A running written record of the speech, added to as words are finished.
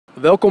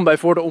Welkom bij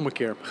Voor de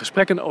Ommekeer,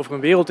 gesprekken over een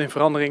wereld in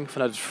verandering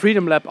vanuit het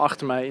Freedom Lab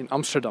achter mij in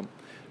Amsterdam.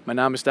 Mijn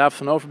naam is David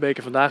van Overbeek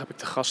en vandaag heb ik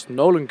de gast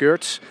Nolen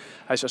Gertz.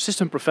 Hij is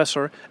assistant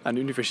professor aan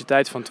de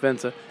Universiteit van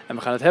Twente en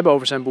we gaan het hebben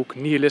over zijn boek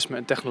Nihilisme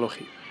and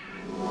Technology.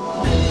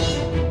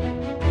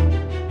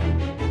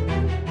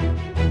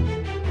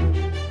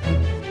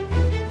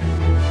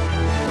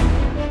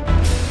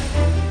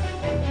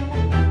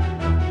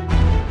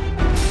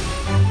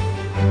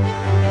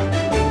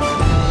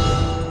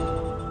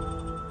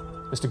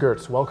 Mr.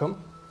 Gertz, welcome.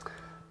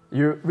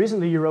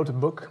 Recently you wrote a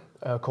book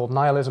called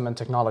Nihilism and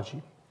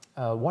Technology.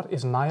 What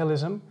is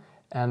nihilism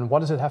and what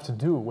does it have to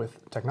do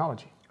with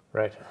technology?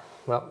 Right.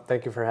 Well,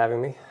 thank you for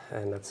having me,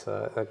 and that's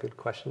a good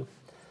question.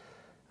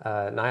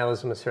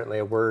 Nihilism is certainly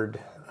a word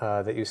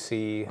that you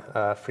see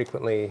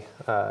frequently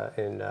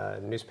in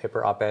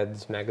newspaper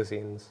op-eds,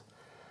 magazines.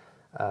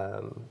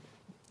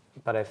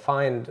 But I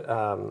find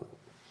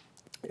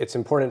it's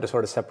important to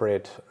sort of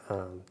separate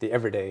the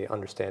everyday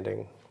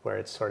understanding, where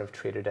it's sort of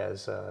treated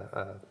as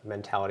a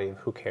mentality of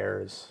who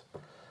cares,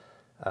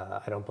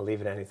 I don't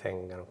believe in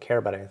anything, I don't care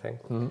about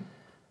anything,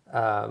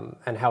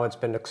 and how it's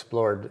been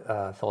explored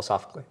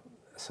philosophically.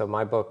 So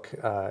my book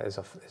is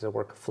a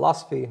work of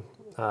philosophy,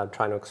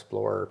 trying to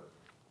explore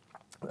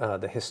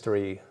the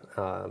history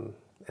and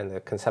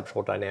the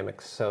conceptual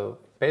dynamics. So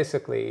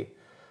basically,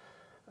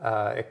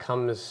 it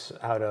comes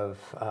out of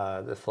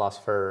the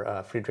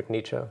philosopher Friedrich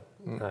Nietzsche,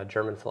 a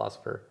German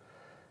philosopher,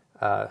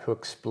 who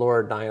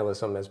explored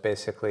nihilism as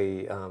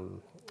basically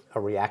a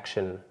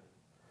reaction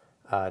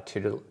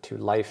to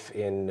life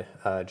in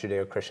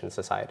Judeo-Christian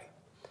society.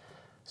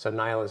 So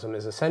nihilism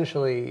is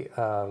essentially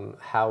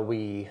how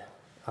we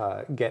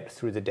get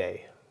through the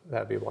day. That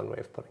would be one way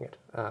of putting it.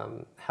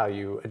 How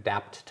you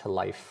adapt to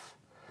life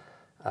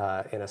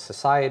in a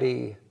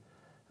society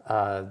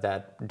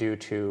that, due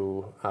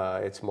to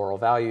its moral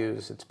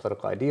values, its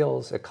political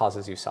ideals, it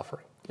causes you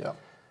suffering. Yeah.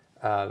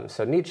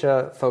 So Nietzsche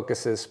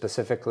focuses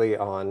specifically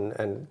on,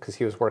 and because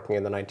he was working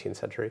in the 19th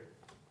century,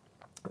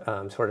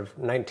 sort of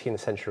 19th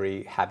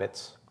century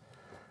habits,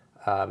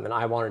 and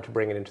I wanted to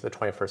bring it into the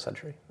 21st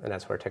century, and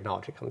that's where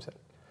technology comes in.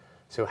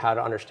 So how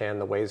to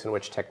understand the ways in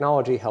which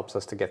technology helps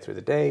us to get through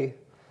the day,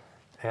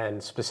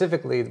 and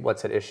specifically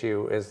what's at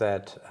issue is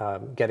that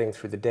getting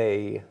through the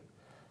day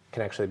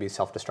can actually be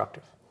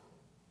self-destructive.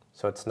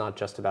 So it's not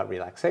just about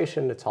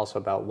relaxation, it's also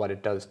about what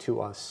it does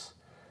to us.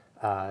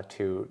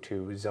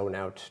 To zone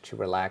out, to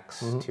relax,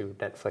 to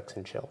Netflix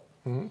and chill.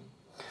 And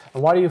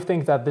why do you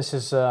think that this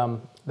is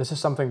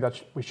something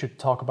that we should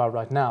talk about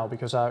right now?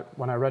 Because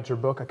when I read your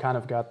book, I kind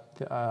of got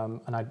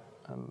an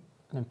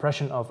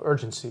impression of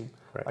urgency.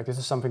 Right. Like this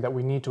is something that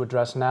we need to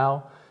address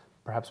now,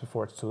 perhaps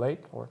before it's too late.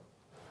 Or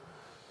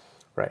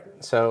right.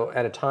 So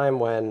at a time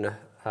when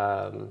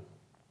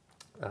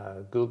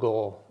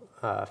Google,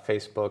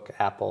 Facebook,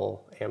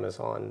 Apple,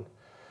 Amazon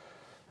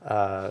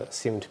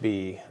seem to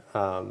be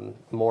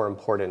more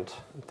important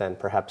than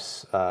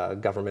perhaps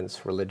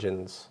governments,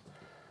 religions,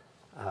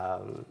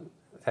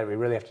 that we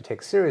really have to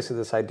take seriously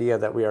this idea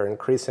that we are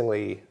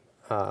increasingly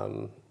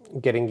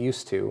getting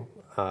used to,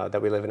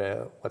 that we live in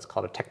what's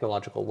called a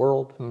technological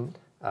world,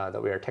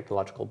 that we are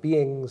technological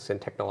beings and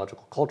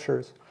technological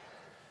cultures,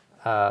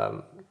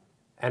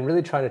 and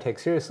really trying to take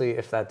seriously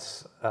if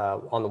that's,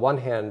 on the one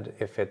hand,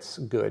 if it's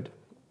good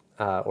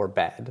or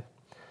bad,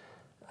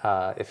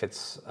 if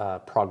it's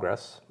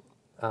progress.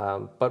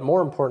 But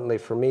more importantly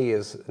for me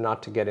is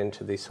not to get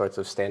into these sorts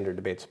of standard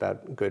debates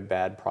about good,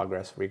 bad,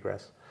 progress,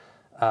 regress,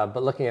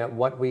 but looking at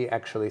what we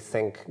actually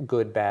think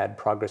good, bad,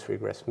 progress,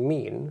 regress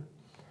mean,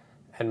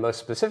 and most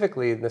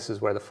specifically, and this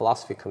is where the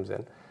philosophy comes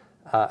in,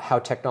 how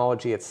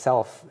technology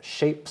itself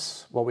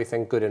shapes what we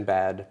think good and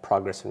bad,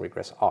 progress and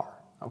regress are.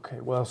 okay,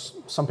 well,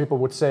 some people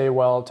would say,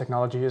 well,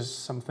 technology is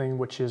something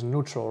which is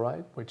neutral,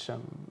 right? Which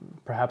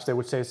perhaps they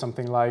would say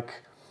something like,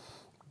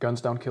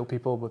 guns don't kill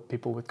people, but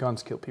people with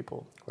guns kill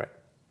people. Right.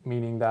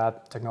 Meaning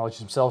that technologies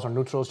themselves are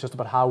neutral. It's just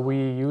about how we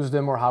use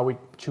them or how we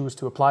choose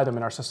to apply them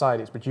in our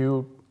societies. But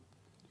you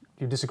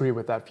disagree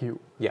with that view.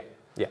 Yeah,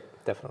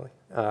 definitely.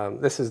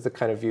 This is the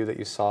kind of view that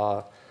you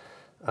saw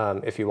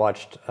if you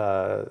watched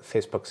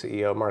Facebook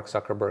CEO Mark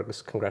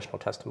Zuckerberg's congressional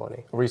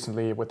testimony.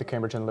 Recently with the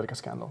Cambridge Analytica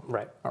scandal.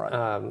 Right. All right.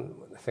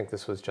 I think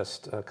this was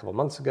just a couple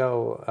months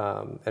ago,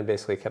 and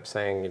basically kept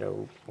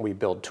saying, we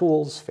build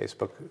tools,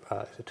 Facebook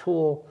is a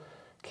tool,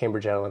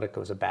 Cambridge Analytica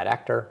was a bad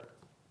actor.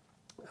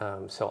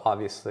 So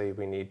obviously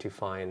we need to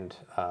find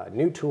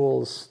new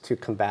tools to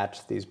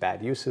combat these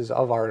bad uses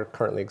of our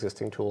currently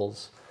existing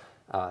tools.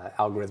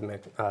 Algorithms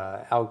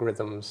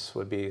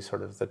would be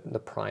sort of the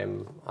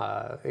prime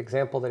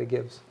example that he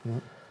gives.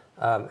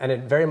 And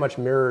it very much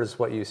mirrors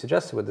what you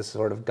suggested with this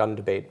sort of gun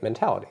debate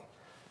mentality.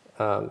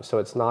 So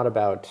it's not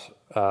about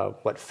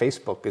what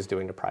Facebook is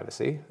doing to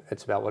privacy.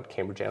 It's about what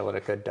Cambridge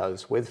Analytica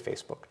does with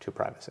Facebook to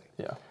privacy.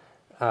 Yeah.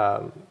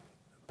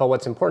 But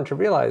what's important to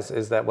realize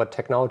is that what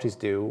technologies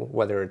do,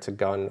 whether it's a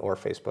gun or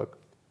Facebook,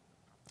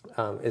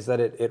 is that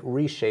it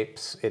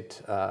reshapes,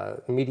 it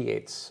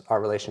mediates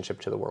our relationship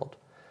to the world.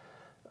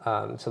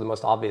 So the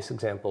most obvious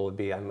example would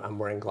be I'm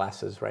wearing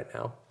glasses right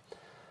now.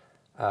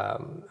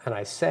 And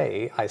I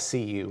say, I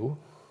see you,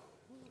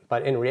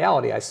 but in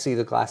reality, I see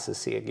the glasses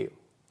seeing you.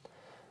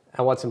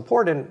 And what's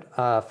important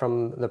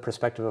from the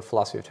perspective of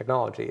philosophy of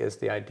technology is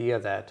the idea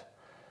that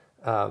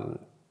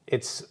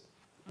it's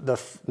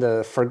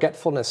the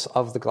forgetfulness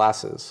of the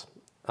glasses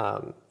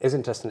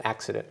isn't just an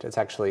accident. It's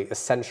actually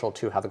essential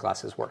to how the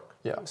glasses work.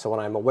 Yeah. So when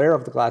I'm aware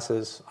of the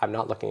glasses, I'm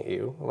not looking at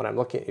you. When I'm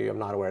looking at you, I'm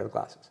not aware of the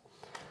glasses.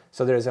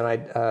 So there's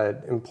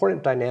an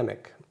important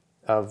dynamic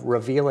of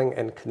revealing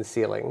and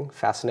concealing,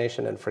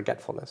 fascination and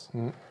forgetfulness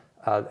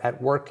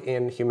at work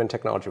in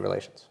human-technology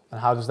relations. And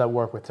how does that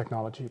work with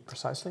technology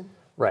precisely?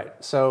 Right.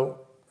 So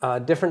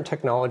different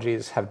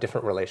technologies have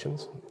different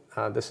relations.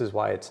 This is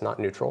why it's not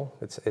neutral.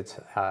 It's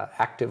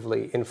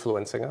actively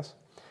influencing us.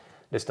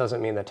 This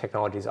doesn't mean that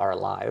technologies are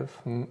alive.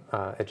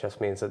 It just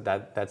means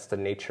that's the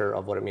nature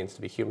of what it means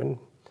to be human.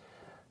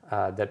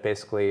 That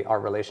basically our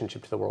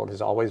relationship to the world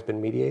has always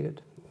been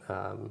mediated.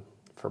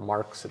 For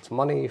Marx, it's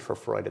money. For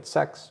Freud, it's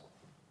sex.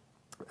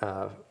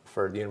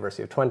 For the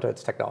University of Twente,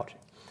 it's technology.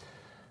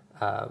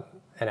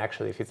 And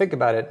actually, if you think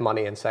about it,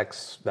 money and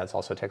sex, that's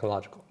also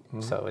technological.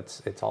 So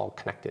it's all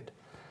connected.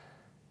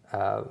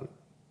 And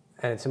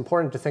it's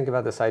important to think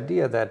about this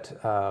idea that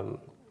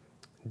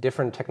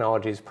different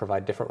technologies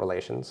provide different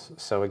relations.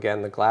 So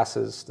again, the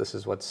glasses, this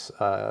is what's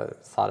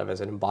thought of as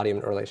an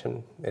embodiment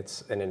relation.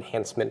 It's an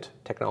enhancement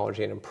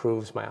technology and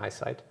improves my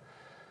eyesight.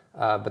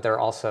 But there are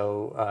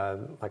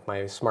also, like my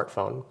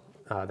smartphone,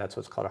 that's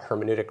what's called a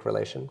hermeneutic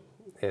relation.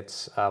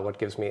 It's what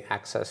gives me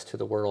access to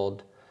the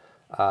world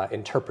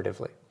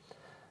interpretively.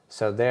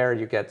 So there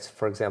you get,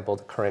 for example,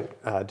 the current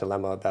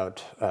dilemma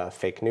about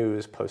fake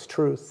news,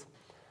 post-truth.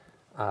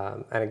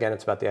 And again,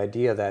 it's about the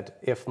idea that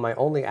if my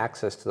only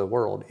access to the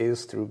world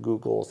is through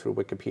Google, through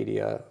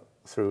Wikipedia,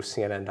 through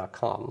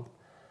CNN.com,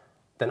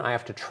 then I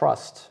have to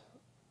trust,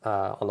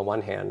 on the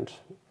one hand,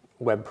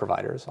 web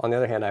providers. On the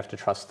other hand, I have to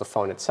trust the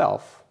phone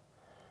itself.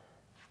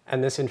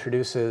 And this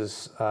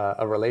introduces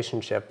a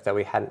relationship that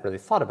we hadn't really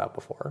thought about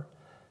before,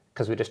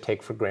 because we just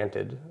take for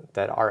granted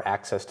that our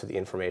access to the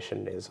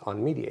information is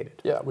unmediated.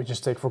 Yeah, we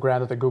just take for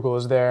granted that Google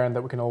is there and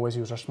that we can always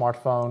use our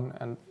smartphone.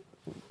 And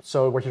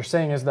so what you're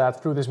saying is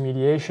that through this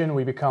mediation,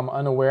 we become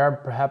unaware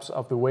perhaps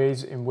of the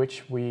ways in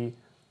which we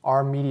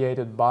are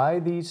mediated by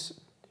these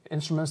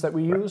instruments that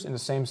we use, in the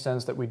same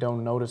sense that we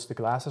don't notice the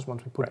glasses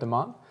once we put them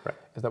on. Right.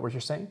 Is that what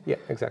you're saying? Yeah,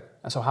 exactly.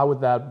 And so how would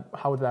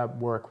that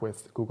work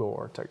with Google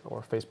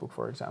or Facebook,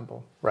 for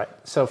example? Right.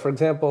 So for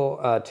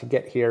example, to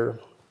get here,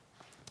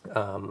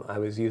 I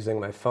was using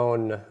my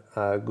phone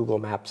Google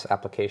Maps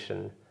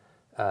application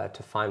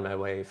to find my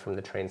way from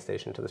the train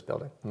station to this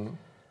building.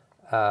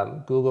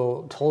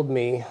 Google told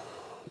me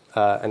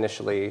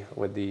initially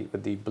with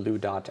the blue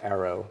dot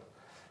arrow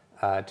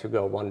to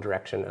go one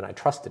direction, and I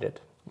trusted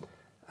it.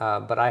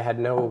 But I had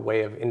no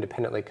way of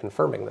independently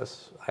confirming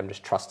this. I'm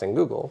just trusting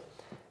Google.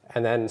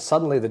 And then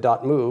suddenly the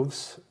dot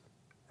moves,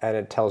 and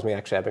it tells me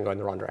actually I've been going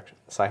the wrong direction.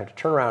 So I have to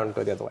turn around and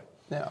go the other way.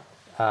 Yeah.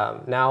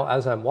 Now,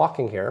 as I'm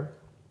walking here,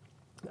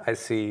 I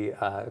see,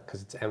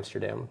 because it's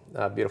Amsterdam,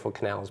 beautiful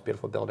canals,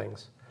 beautiful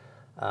buildings.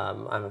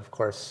 I'm, of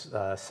course,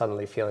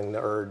 suddenly feeling the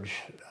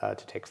urge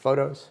to take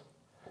photos.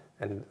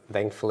 And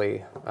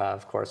thankfully,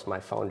 of course, my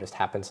phone just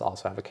happens to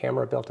also have a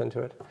camera built into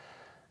it.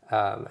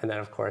 And then,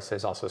 of course,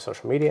 there's also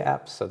social media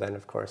apps. So then,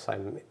 of course,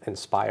 I'm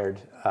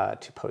inspired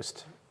to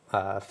post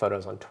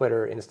photos on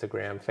Twitter,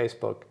 Instagram,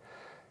 Facebook.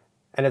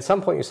 And at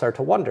some point, you start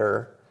to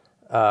wonder,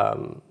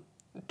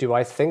 do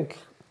I think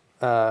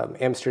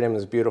Amsterdam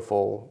is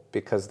beautiful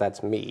because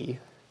that's me?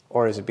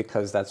 Or is it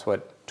because that's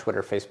what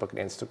Twitter, Facebook, and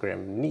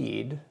Instagram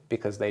need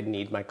because they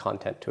need my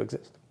content to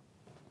exist?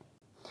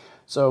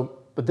 So,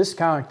 but this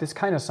kind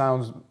of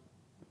sounds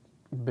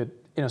a bit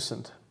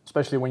innocent,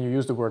 especially when you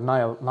use the word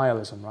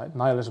nihilism, right?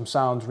 Nihilism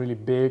sounds really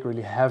big,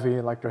 really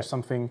heavy, like there's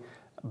something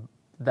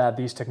that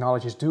these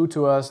technologies do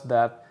to us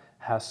that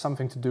has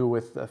something to do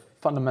with the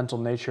fundamental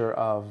nature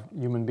of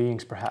human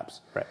beings,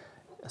 perhaps. Right.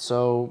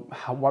 So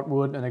what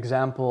would an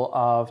example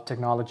of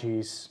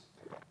technologies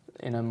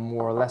in a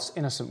more or less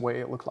innocent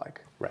way look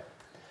like? Right.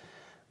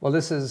 Well,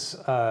 this is,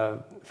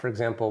 for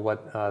example,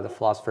 what the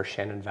philosopher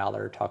Shannon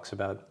Valor talks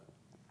about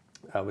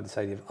with this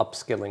idea of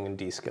upskilling and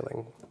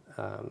deskilling.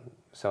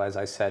 So as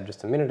I said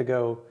just a minute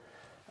ago,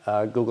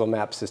 Google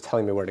Maps is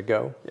telling me where to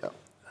go.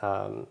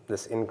 Yeah.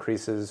 This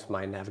increases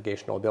my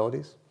navigational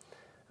abilities.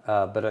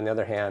 But on the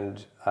other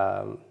hand,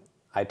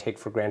 I take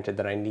for granted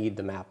that I need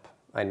the map,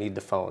 I need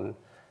the phone,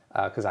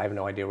 because I have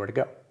no idea where to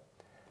go.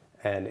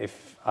 And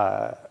if,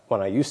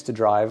 when I used to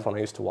drive, when I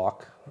used to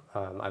walk,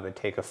 I would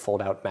take a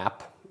fold-out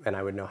map, and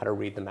I would know how to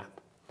read the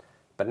map.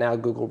 But now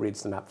Google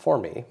reads the map for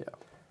me.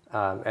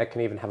 Yeah. It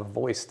can even have a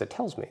voice that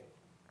tells me.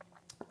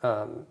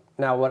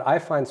 Now, what I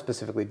find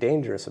specifically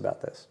dangerous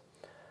about this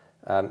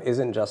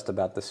isn't just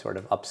about this sort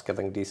of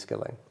upskilling,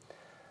 deskilling,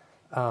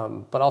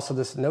 but also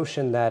this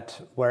notion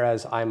that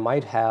whereas I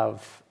might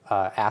have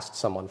asked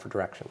someone for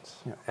directions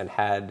and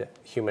had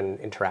human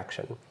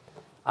interaction,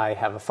 I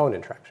have a phone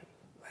interaction,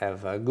 I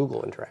have a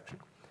Google interaction.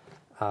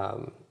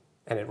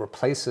 And it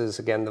replaces,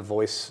 again, the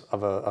voice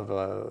of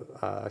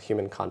a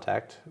human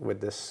contact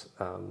with this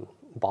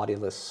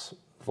bodiless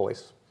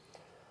voice.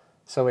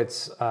 So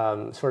it's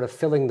sort of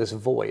filling this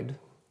void,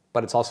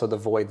 but it's also the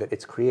void that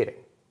it's creating.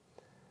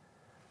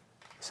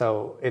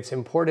 So it's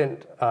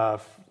important,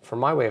 from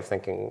my way of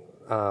thinking,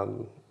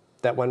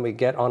 that when we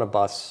get on a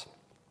bus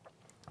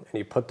and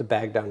you put the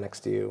bag down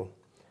next to you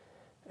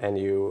and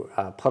you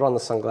put on the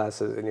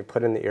sunglasses and you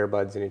put in the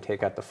earbuds and you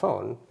take out the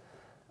phone,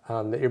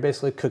 that you're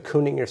basically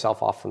cocooning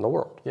yourself off from the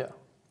world. Yeah.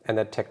 And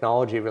that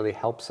technology really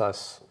helps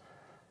us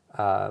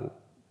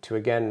to,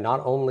 again,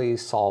 not only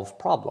solve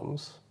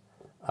problems,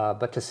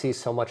 but to see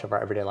so much of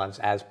our everyday lives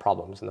as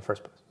problems in the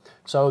first place.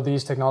 So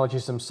these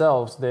technologies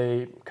themselves,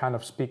 they kind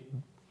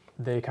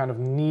of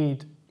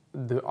need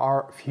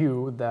our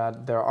view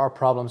that there are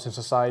problems in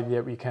society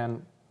that we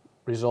can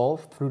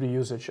resolve through the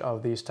usage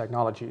of these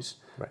technologies.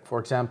 Right. For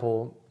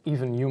example,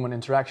 even human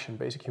interaction,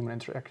 basic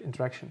human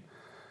interaction.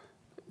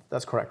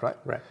 That's correct, right?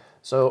 Right.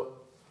 So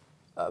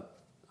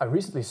I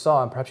recently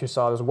saw, and perhaps you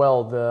saw it as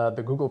well,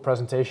 the Google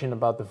presentation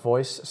about the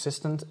voice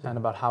assistant and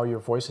about how your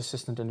voice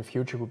assistant in the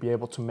future will be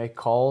able to make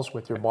calls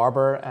with your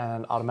barber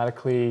and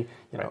automatically,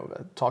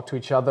 talk to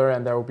each other,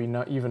 and there will be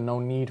even no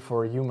need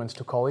for humans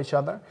to call each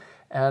other.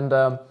 And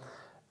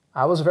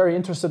I was very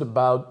interested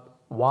about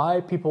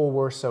why people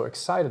were so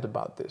excited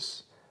about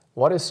this.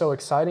 What is so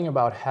exciting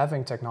about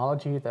having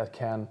technology that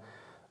can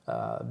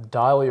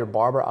dial your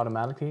barber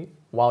automatically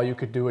while you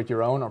could do it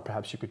your own, or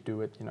perhaps you could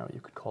do it, you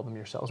could call them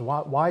yourselves.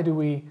 Why do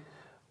we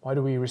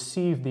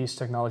receive these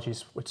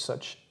technologies with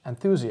such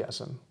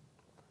enthusiasm?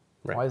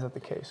 Right. Why is that the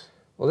case?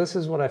 Well, this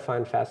is what I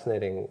find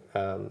fascinating,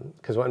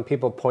 because when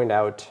people point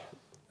out,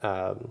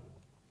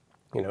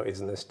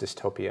 isn't this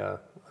dystopia,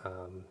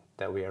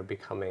 that we are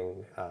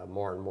becoming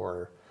more and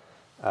more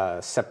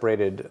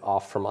separated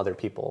off from other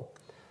people,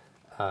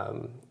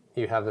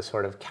 you have this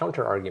sort of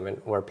counter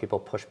argument where people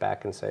push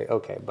back and say,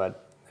 okay,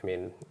 but I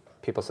mean,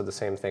 people said the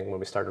same thing when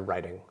we started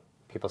writing.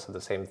 People said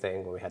the same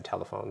thing when we had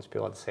telephones.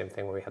 People had the same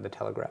thing when we had the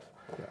telegraph.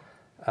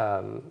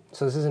 Yeah.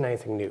 So this isn't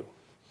anything new.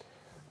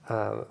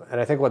 And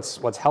I think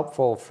what's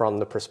helpful from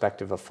the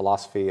perspective of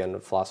philosophy and a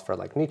philosopher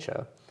like Nietzsche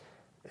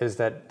is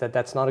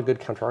that's not a good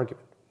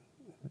counter-argument.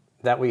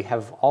 That we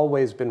have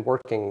always been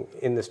working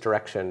in this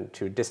direction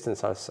to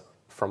distance us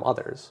from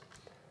others.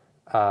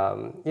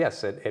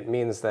 Yes, it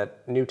means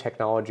that new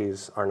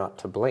technologies are not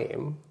to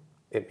blame.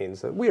 It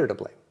means that we are to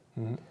blame.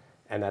 Mm-hmm.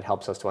 And that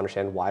helps us to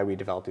understand why we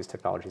developed these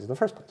technologies in the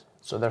first place.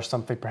 So there's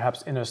something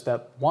perhaps in us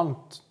that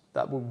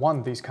would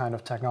want these kind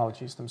of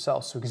technologies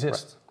themselves to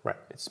exist. Right.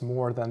 It's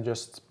more than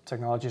just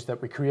technologies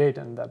that we create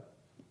and that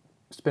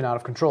spin out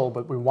of control,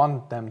 but we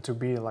want them to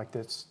be like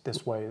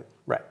this way.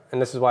 Right.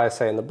 And this is why I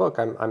say in the book,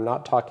 I'm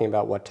not talking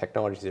about what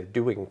technologies are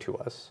doing to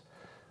us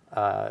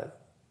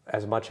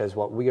as much as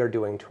what we are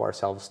doing to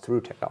ourselves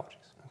through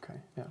technologies. Okay,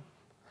 yeah.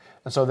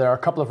 And so there are a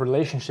couple of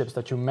relationships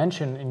that you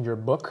mention in your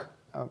book.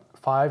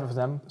 5 of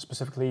them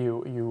specifically you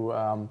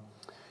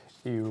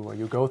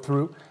go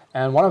through,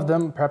 and one of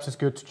them, perhaps it's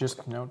good to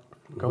just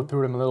go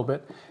through them a little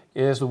bit,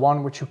 is the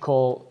one which you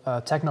call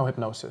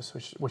techno-hypnosis,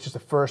 which is the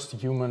first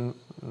human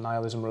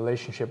nihilism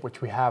relationship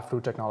which we have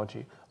through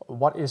technology.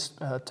 What is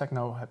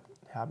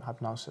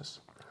techno-hypnosis?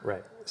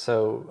 Right.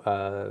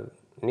 So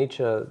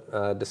Nietzsche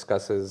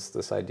discusses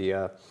this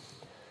idea,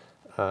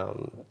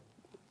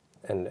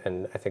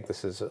 and I think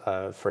this is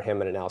for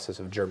him an analysis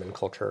of German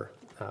culture,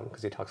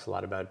 because he talks a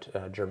lot about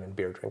German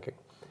beer drinking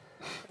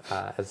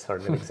as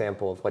sort of an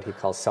example of what he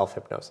calls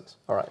self-hypnosis.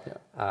 All right,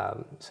 yeah.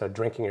 So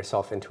drinking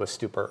yourself into a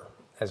stupor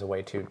as a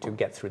way to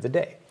get through the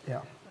day.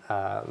 Yeah.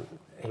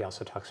 He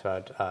also talks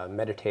about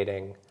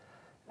meditating.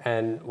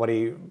 And what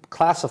he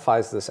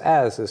classifies this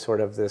as is sort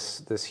of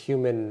this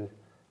human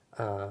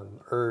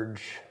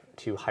urge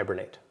to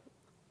hibernate.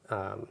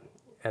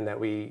 And that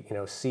we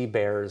see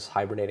bears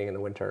hibernating in the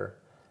winter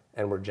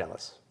and we're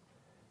jealous.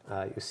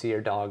 You see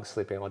your dog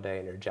sleeping all day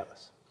and you're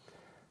jealous.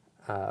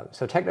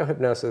 So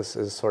techno-hypnosis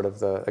is sort of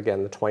the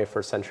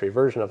 21st century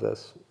version of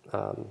this.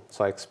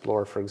 So I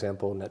explore, for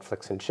example,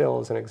 Netflix and chill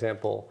as an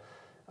example,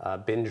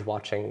 binge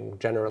watching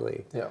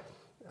generally. Yeah.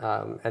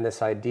 And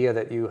this idea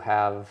that you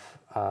have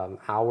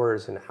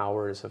hours and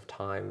hours of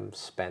time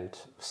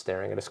spent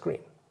staring at a screen.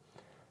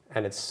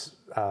 And it's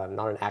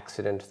not an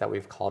accident that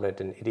we've called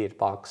it an idiot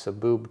box, a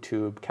boob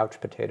tube,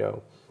 couch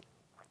potato.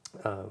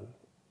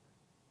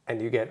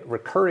 And you get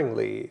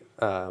recurringly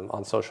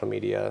on social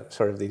media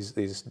sort of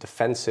these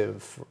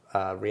defensive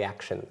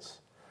reactions.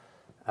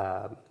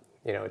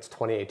 It's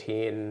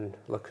 2018,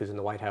 look who's in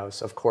the White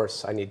House. Of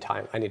course, I need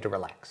time. I need to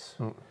relax.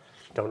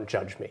 Don't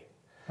judge me.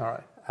 All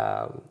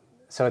right.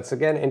 So it's,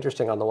 again,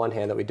 interesting on the one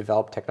hand that we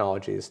develop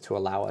technologies to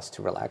allow us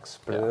to relax.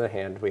 But on the other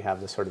hand, we have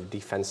this sort of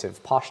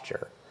defensive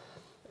posture,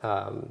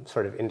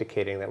 sort of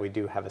indicating that we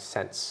do have a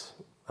sense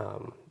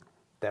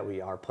that we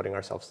are putting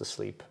ourselves to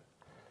sleep.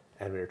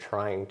 And we're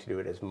trying to do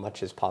it as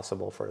much as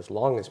possible for as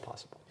long as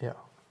possible. Yeah.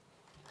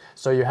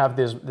 So you have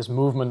this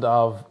movement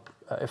of,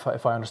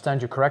 if I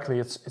understand you correctly,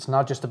 it's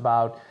not just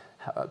about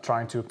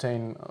trying to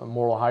obtain a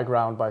moral high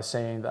ground by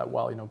saying that,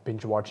 well,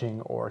 binge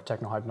watching or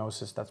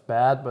techno-hypnosis, that's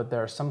bad, but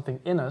there's something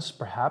in us,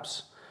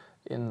 perhaps,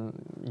 in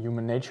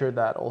human nature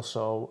that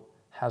also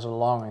has a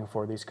longing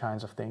for these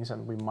kinds of things,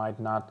 and we might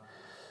not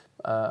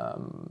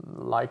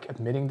like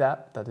admitting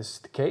that is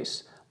the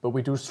case, but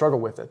we do struggle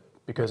with it,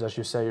 because as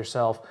you say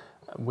yourself,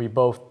 we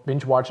both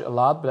binge watch a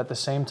lot, but at the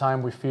same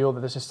time we feel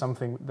that this is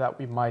something that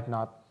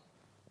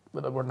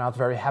we're not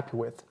very happy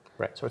with.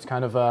 Right. So it's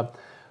kind of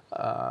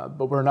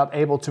but we're not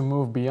able to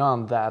move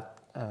beyond that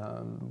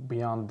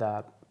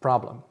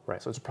problem.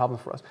 Right. So it's a problem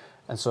for us.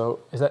 And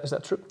so is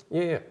that true?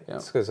 Yeah.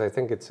 Because I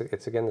think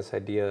it's again this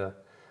idea,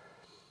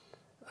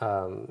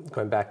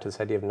 going back to this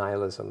idea of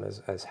nihilism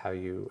as how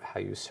you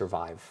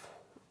survive.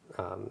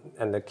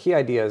 And the key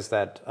idea is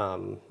that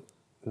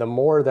the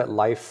more that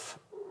life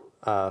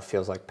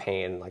feels like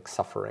pain, like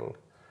suffering,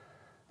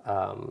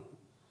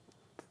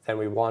 then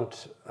we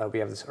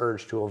have this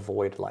urge to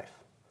avoid life.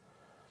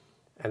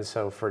 And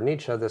so for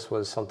Nietzsche, this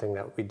was something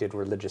that we did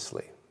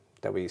religiously,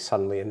 that we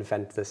suddenly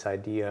invent this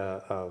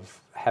idea of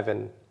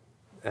heaven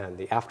and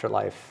the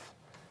afterlife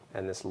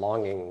and this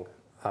longing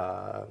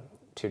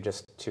to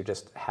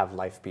just have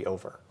life be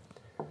over.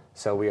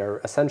 So we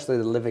are essentially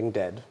the living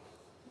dead,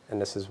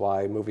 and this is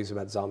why movies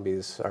about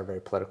zombies are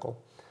very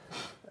political.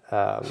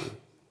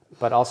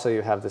 But also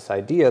you have this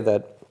idea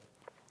that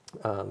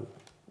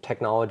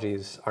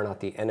technologies are not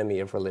the enemy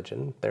of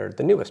religion, they're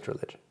the newest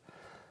religion.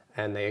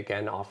 And they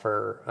again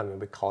offer,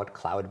 we call it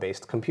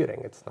cloud-based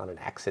computing. It's not an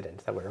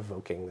accident that we're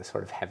evoking this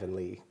sort of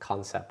heavenly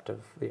concept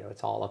of,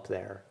 it's all up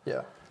there.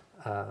 Yeah.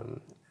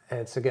 And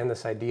it's again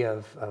this idea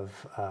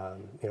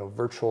of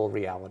virtual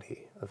reality,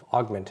 of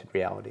augmented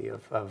reality,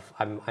 of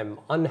I'm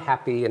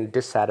unhappy and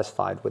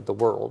dissatisfied with the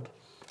world.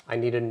 I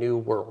need a new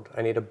world.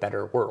 I need a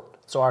better world.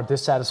 So our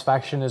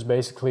dissatisfaction is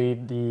basically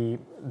the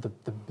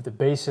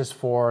basis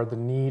for the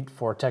need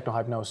for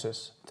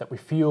techno-hypnosis, that we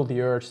feel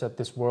the urge that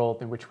this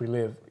world in which we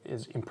live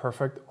is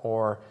imperfect,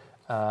 or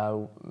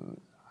I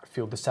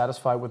feel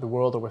dissatisfied with the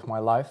world or with my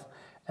life,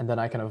 and then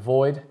I can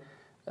avoid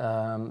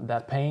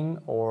that pain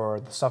or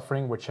the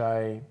suffering which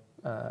I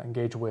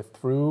engage with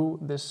through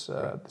this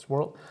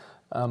world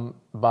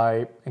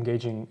by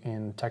engaging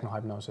in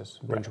techno-hypnosis,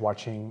 binge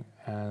watching,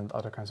 and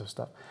other kinds of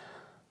stuff.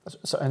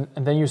 So, and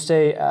then you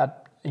say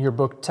in your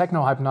book,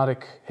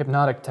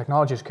 hypnotic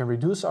technologies can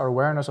reduce our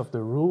awareness of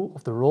the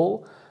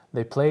role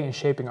they play in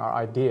shaping our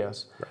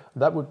ideas. Right.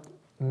 That would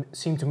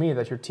seem to me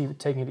that you're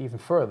taking it even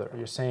further.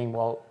 You're saying,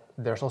 well,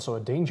 there's also a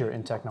danger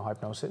in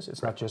techno-hypnosis.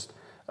 It's not just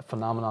a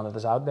phenomenon that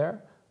is out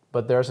there,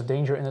 but there's a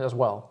danger in it as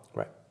well.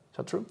 Right. Is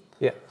that true?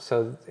 Yeah.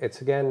 So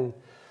it's again,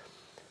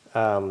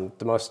 the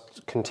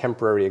most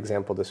contemporary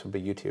example of this would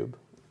be YouTube,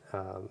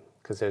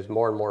 because there's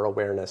more and more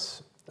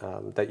awareness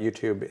that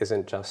YouTube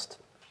isn't just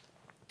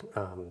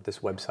this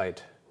website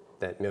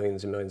that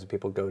millions and millions of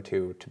people go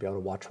to be able to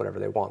watch whatever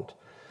they want.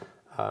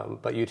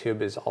 But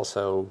YouTube is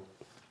also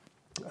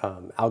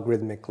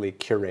algorithmically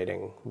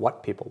curating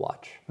what people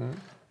watch,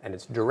 and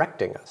it's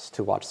directing us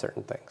to watch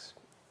certain things.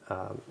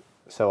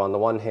 So on the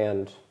one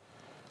hand,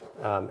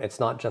 it's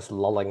not just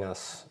lulling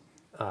us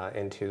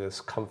into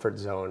this comfort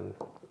zone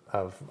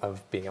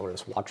of being able to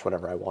just watch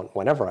whatever I want,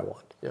 whenever I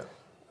want. Yeah.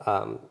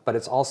 But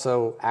it's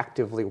also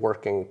actively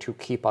working to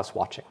keep us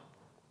watching.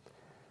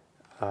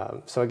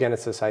 So again,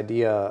 it's this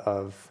idea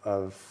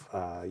of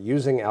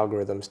using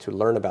algorithms to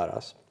learn about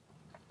us,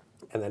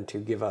 and then to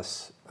give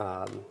us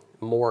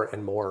more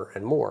and more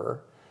and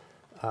more,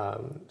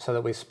 so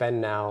that we spend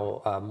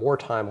now more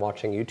time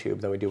watching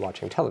YouTube than we do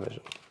watching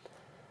television.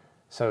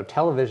 So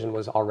television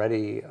was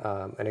already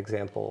an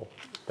example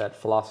that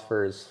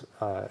philosophers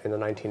in the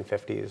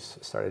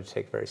 1950s started to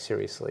take very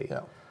seriously.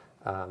 Yeah.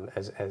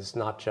 As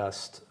not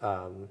just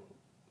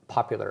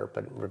popular,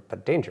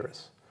 but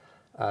dangerous.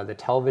 The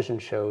television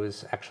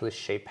shows actually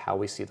shape how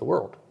we see the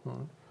world.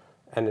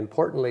 And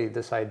importantly,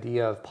 this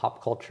idea of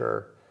pop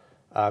culture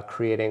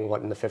creating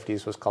what in the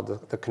 50s was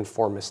called the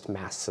conformist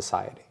mass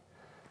society.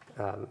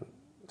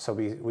 So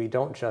we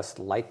don't just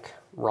like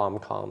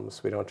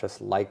rom-coms, we don't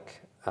just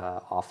like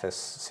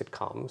office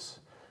sitcoms,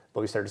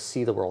 but we start to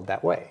see the world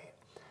that way.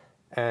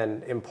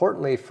 And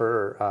importantly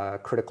for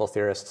critical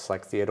theorists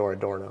like Theodor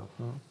Adorno,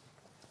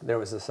 there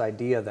was this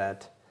idea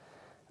that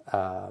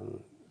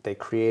they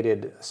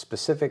created a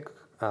specific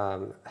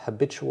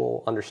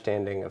habitual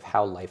understanding of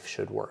how life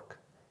should work,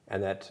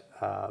 and that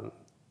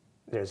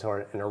there's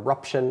an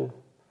eruption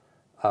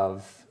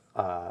of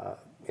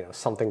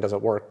something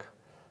doesn't work,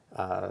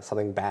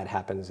 something bad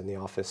happens in the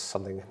office,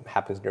 something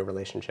happens in your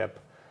relationship.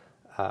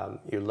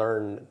 You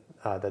learn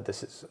that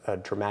this is a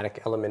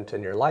dramatic element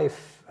in your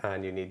life,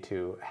 and you need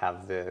to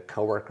have the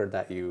coworker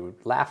that you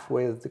laugh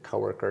with, the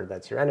coworker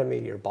that's your enemy,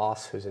 your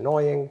boss who's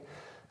annoying,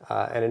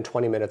 and in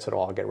 20 minutes it'll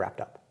all get wrapped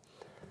up.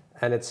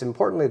 And it's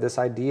importantly this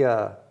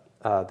idea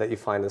that you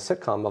find in the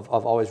sitcom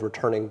of always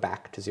returning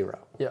back to zero.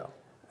 Yeah.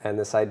 And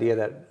this idea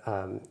that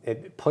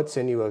it puts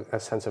in you a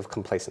sense of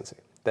complacency,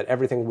 that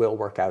everything will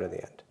work out in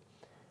the end.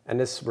 And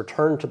this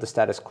return to the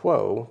status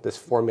quo, this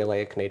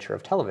formulaic nature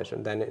of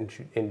television, then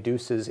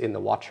induces in the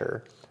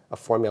watcher a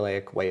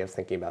formulaic way of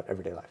thinking about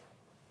everyday life.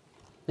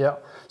 Yeah.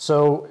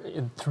 So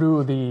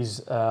through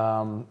these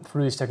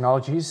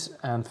technologies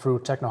and through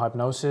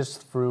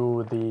technohypnosis,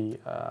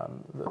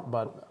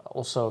 but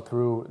also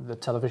through the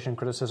television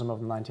criticism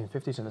of the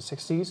 1950s and the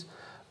 60s,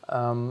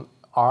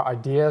 our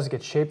ideas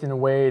get shaped in a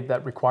way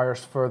that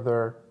requires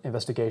further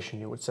investigation,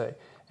 you would say.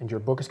 And your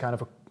book is kind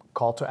of a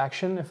call to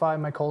action, if I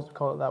might call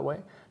it that way,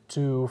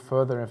 to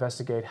further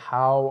investigate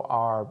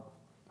how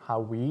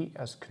we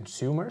as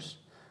consumers,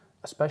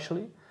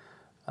 especially,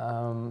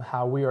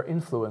 how we are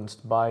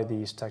influenced by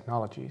these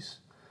technologies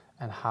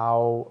and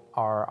how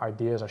our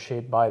ideas are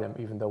shaped by them,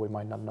 even though we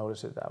might not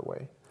notice it that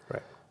way.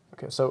 Right.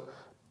 Okay, so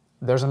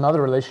there's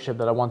another relationship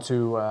that I want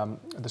to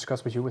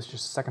discuss with you, which is the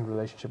second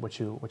relationship which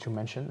you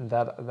mentioned, and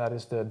that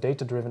is the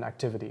data-driven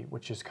activity,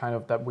 which is kind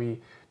of the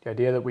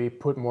idea that we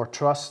put more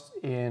trust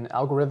in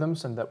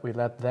algorithms and that we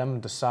let them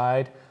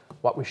decide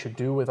what we should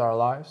do with our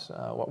lives,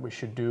 what we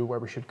should do, where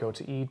we should go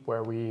to eat,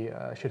 where we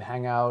should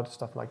hang out,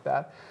 stuff like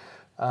that.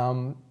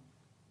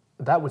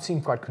 That would seem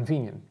quite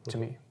convenient to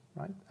me,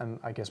 right? And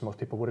I guess most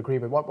people would agree.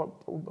 But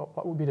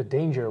what would be the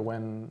danger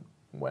when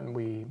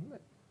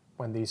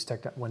these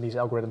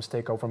algorithms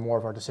take over more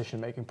of our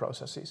decision-making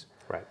processes?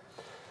 Right.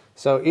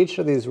 So each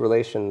of these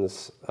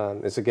relations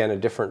is again a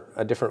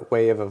different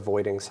way of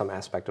avoiding some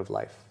aspect of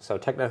life. So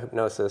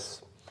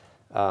technohypnosis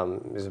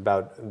is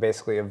about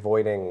basically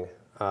avoiding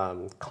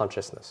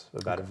consciousness,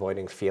 about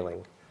avoiding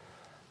feeling,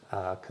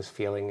 because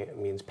feeling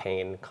means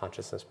pain,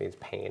 consciousness means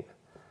pain.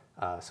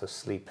 So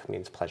sleep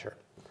means pleasure.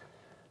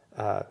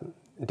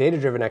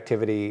 Data-driven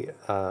activity,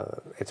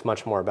 it's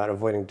much more about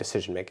avoiding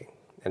decision-making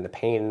and the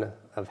pain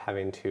of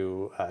having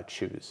to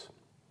choose.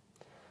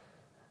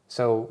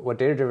 So what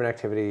data-driven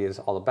activity is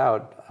all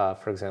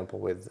about, for example,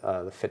 with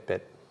the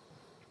Fitbit,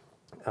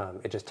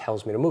 it just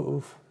tells me to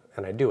move,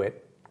 and I do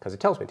it because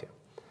it tells me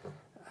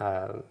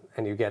to.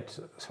 And you get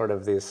sort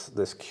of this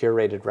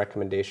curated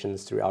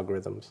recommendations through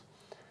algorithms,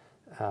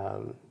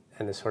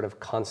 and this sort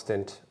of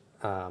constant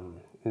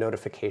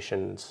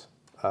notifications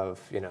of,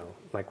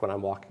 like when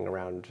I'm walking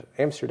around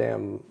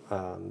Amsterdam,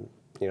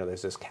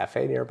 there's this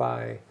cafe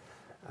nearby.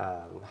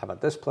 How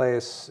about this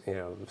place?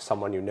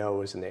 Someone you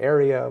know is in the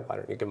area. Why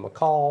don't you give them a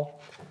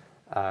call?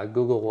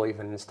 Google will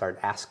even start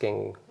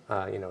asking,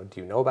 do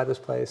you know about this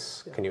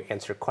place? Yeah. Can you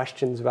answer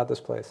questions about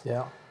this place?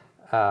 Yeah.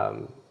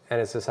 And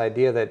it's this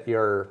idea that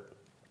you're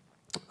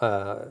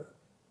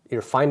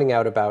finding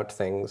out about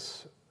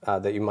things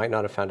that you might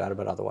not have found out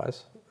about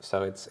otherwise.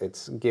 So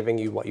it's giving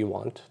you what you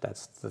want.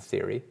 That's the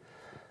theory.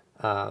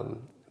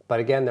 But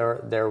again,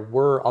 there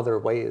were other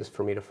ways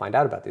for me to find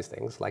out about these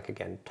things, like,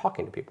 again,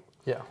 talking to people.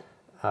 Yeah.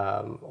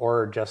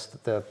 Or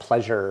just the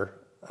pleasure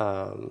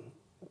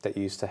that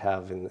you used to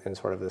have in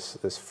sort of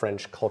this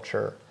French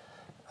culture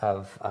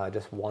of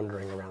just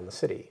wandering around the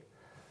city.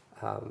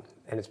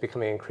 And it's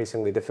becoming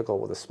increasingly difficult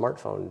with a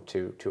smartphone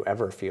to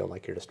ever feel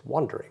like you're just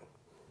wandering.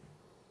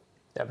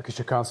 Yeah, because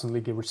you're constantly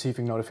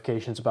receiving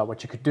notifications about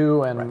what you could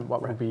do and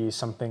what would right. be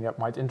something that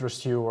might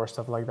interest you or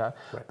stuff like that.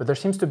 Right. But there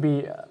seems to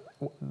be,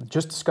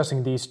 just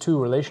discussing these two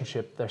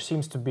relationships, it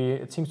seems to be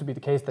the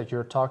case that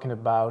you're talking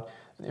about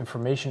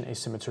information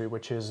asymmetry,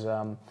 which is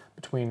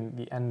between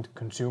the end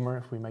consumer,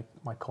 if we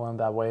might call them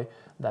that way,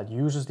 that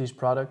uses these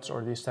products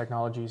or these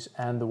technologies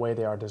and the way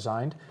they are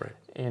designed, right.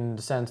 in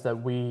the sense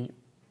that we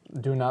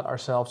do not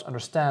ourselves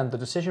understand the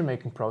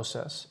decision-making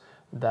process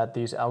that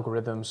these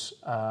algorithms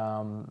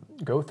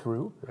go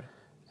through. Right.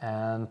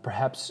 And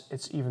perhaps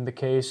it's even the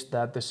case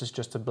that this is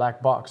just a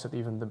black box, that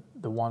even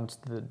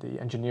the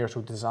engineers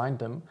who designed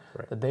them,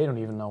 right. that they don't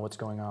even know what's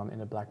going on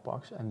in a black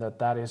box, and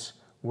that is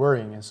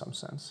worrying in some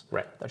sense.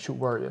 Right. That should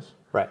worry us.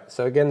 Right.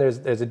 So again,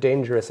 there's a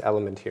dangerous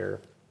element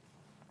here.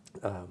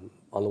 On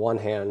the one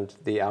hand,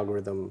 the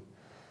algorithm,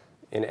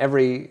 in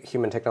every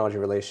human technology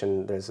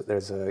relation,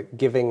 there's a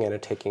giving and a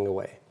taking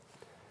away.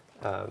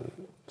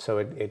 So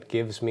it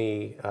gives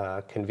me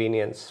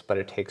convenience, but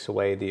it takes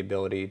away the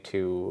ability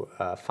to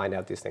find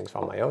out these things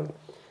on my own.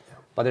 Yeah.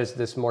 But there's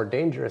this more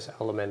dangerous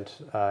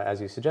element,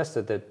 as you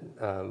suggested, that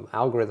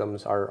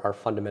algorithms are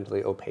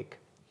fundamentally opaque.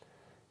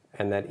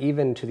 And that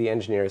even to the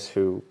engineers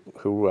who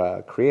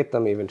create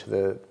them, even to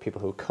the people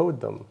who code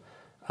them,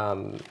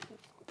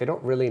 they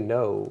don't really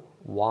know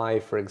why,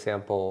 for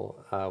example,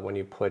 when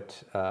you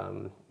put,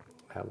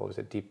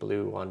 Deep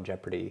Blue on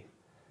Jeopardy,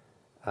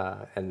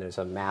 and there's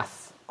a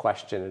math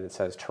question and it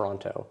says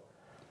Toronto.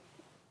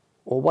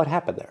 Well, what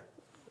happened there?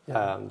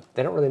 Yeah.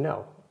 They don't really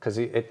know, because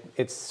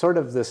it's sort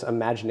of this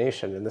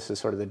imagination, and this is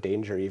sort of the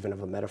danger even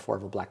of a metaphor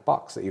of a black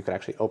box, that you could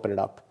actually open it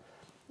up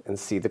and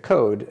see the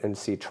code and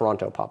see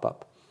Toronto pop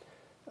up.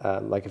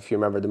 Like if you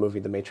remember the movie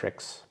The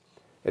Matrix,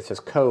 it says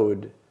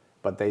code,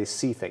 but they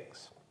see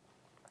things.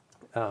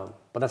 But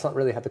that's not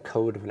really how the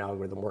code of an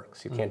algorithm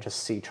works. You can't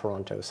just see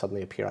Toronto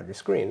suddenly appear on your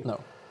screen. No.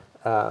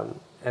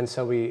 And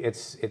so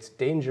it's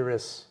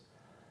dangerous,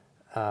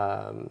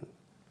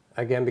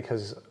 again,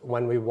 because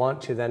when we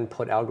want to then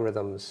put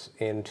algorithms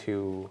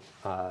into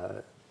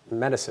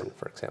medicine,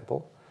 for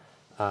example,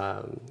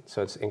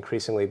 So it's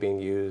increasingly being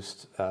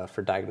used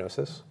for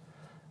diagnosis.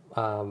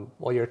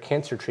 Well, your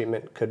cancer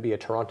treatment could be a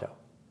Toronto,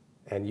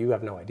 and you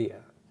have no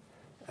idea.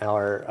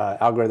 Our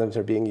algorithms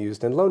are being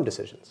used in loan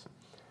decisions.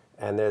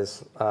 And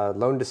there's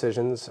loan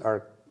decisions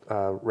are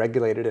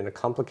regulated in a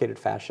complicated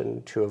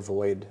fashion to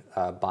avoid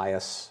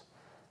bias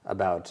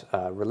about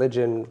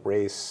religion,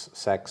 race,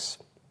 sex.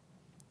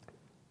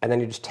 And then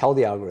you just tell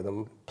the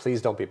algorithm,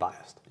 please don't be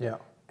biased. Yeah.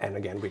 And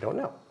again, we don't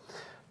know.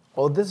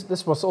 Well,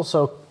 this was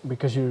also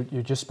because you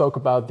just spoke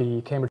about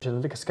the Cambridge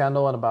Analytica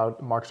scandal and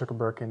about Mark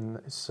Zuckerberg in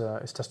his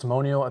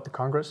testimonial at the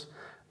Congress.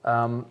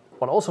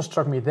 What also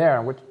struck me there,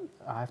 and which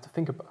I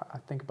think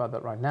about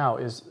that right now,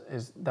 is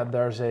that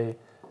there's a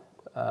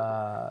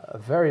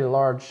very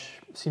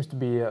large, seems to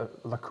be a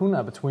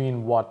lacuna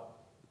between what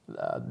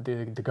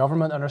the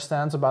government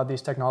understands about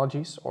these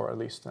technologies, or at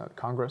least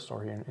Congress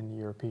or here in the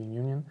European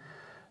Union,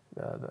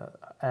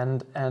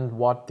 and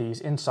what these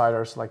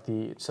insiders like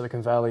the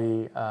Silicon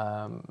Valley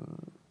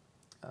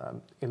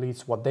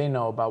elites, what they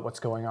know about what's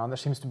going on. There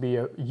seems to be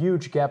a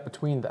huge gap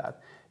between that,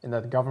 in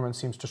that the government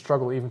seems to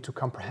struggle even to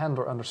comprehend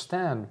or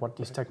understand what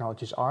these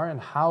technologies are and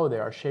how they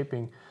are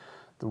shaping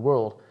the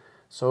world.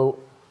 So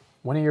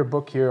when in your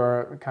book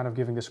you're kind of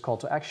giving this call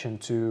to action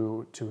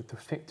to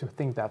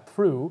think that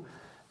through,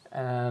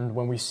 and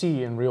when we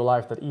see in real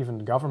life that even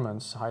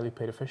governments, highly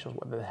paid officials,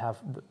 they have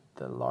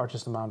the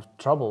largest amount of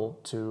trouble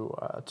to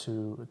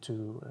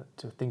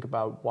think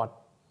about what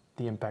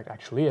the impact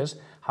actually is,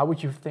 how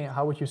would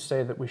you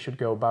say that we should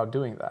go about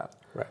doing that?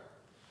 Right.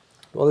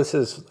 Well, this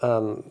is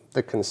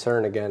the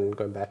concern, again,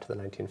 going back to the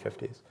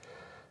 1950s,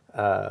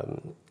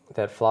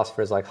 that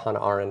philosophers like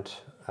Hannah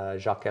Arendt,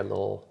 Jacques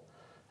Ellul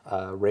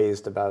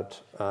raised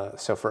about,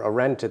 so for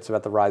Arendt, it's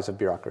about the rise of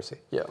bureaucracy.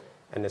 Yeah.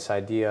 And this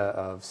idea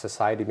of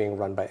society being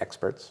run by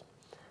experts.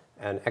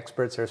 And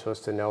experts are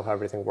supposed to know how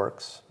everything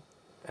works,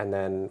 and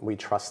then we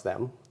trust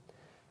them.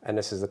 And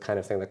this is the kind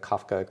of thing that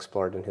Kafka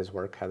explored in his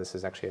work, how this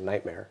is actually a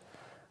nightmare.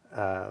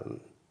 And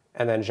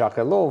then Jacques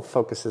Ellul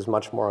focuses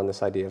much more on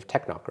this idea of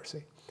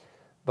technocracy.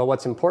 But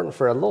what's important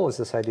for Ellul is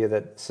this idea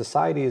that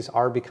societies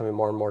are becoming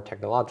more and more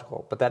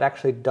technological, but that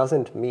actually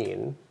doesn't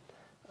mean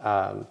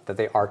that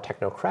they are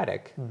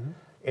technocratic,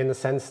 in the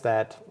sense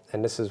that,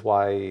 and this is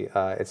why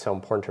it's so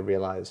important to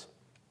realize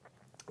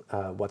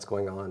what's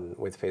going on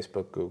with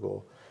Facebook,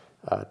 Google,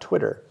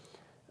 Twitter.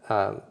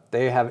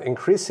 They have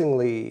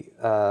increasingly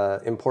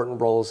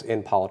important roles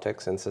in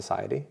politics and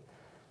society,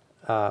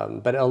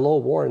 but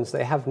Ellul warns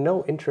they have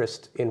no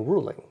interest in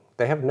ruling.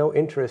 They have no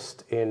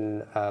interest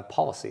in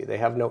policy. They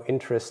have no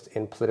interest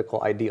in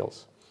political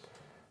ideals.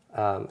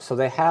 So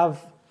they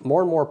have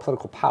more and more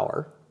political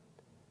power,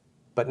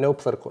 but no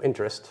political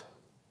interest.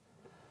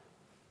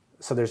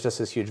 So there's just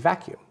this huge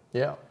vacuum.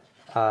 Yeah.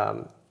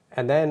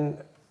 And then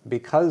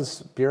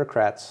because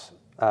bureaucrats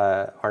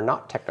are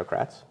not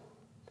technocrats,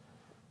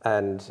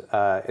 and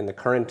in the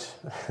current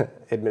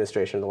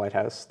administration of the White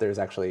House, there's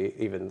actually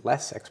even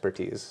less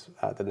expertise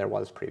than there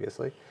was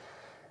previously.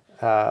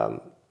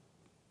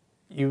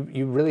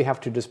 You really have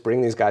to just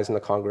bring these guys in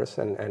the Congress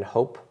and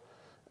hope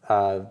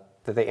that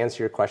they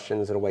answer your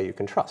questions in a way you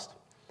can trust.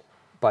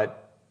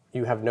 But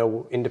you have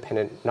no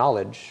independent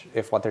knowledge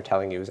if what they're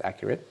telling you is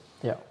accurate.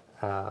 Yeah.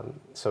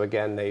 So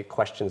again, they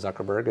question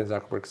Zuckerberg, and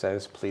Zuckerberg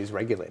says, please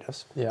regulate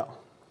us. Yeah.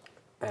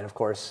 And of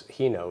course,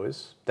 he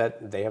knows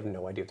that they have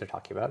no idea what they're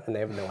talking about, and they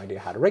have no idea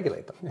how to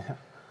regulate them. Yeah.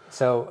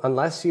 So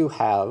unless you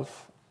have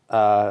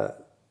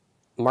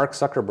Mark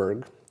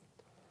Zuckerberg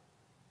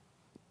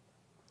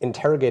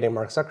interrogating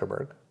Mark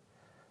Zuckerberg,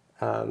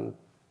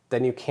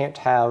 then you can't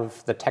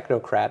have the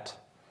technocrat,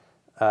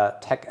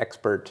 tech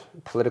expert,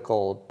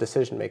 political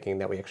decision-making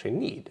that we actually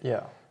need.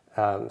 Yeah.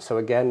 So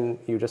again,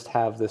 you just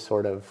have this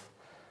sort of,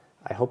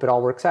 I hope it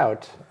all works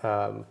out,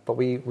 but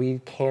we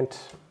can't.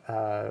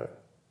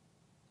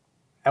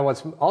 And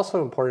what's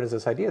also important is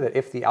this idea that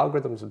if the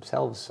algorithms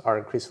themselves are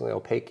increasingly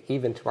opaque,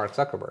 even to Mark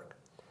Zuckerberg,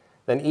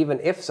 then even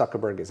if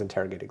Zuckerberg is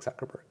interrogating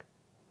Zuckerberg,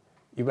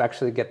 you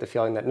actually get the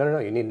feeling that, no,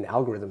 you need an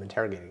algorithm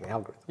interrogating an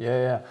algorithm.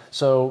 Yeah.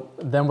 So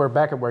then we're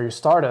back at where you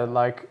started.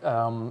 Like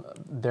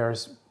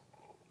there's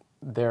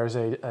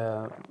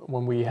a,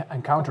 when we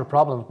encounter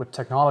problems with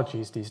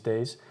technologies these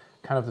days,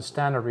 kind of the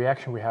standard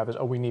reaction we have is,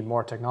 oh, we need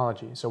more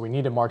technology. So we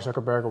need a Mark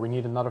Zuckerberg, or we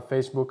need another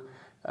Facebook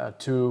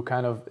to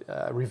kind of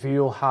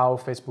reveal how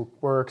Facebook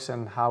works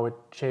and how it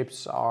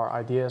shapes our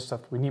ideas. Stuff.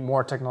 We need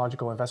more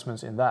technological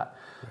investments in that.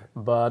 Right.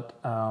 But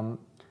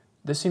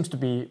this seems to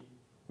be,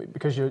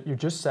 because you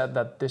just said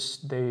that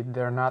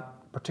they're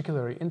not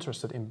particularly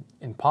interested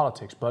in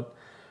politics, but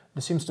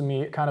this seems to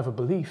me kind of a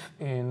belief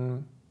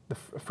in the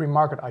free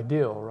market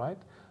ideal, right?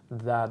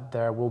 That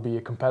there will be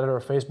a competitor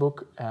of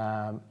Facebook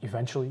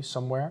eventually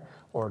somewhere,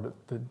 or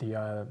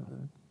the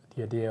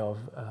idea of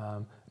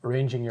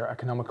arranging your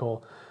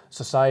economical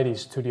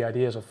societies to the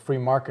ideas of free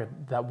market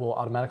that will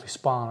automatically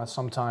spawn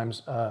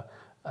sometimes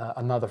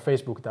another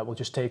Facebook that will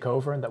just take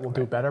over and that will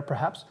do better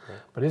perhaps. Right.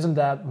 But isn't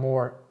that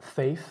more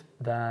faith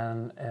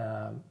than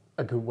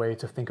a good way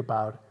to think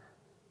about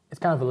it's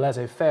kind of a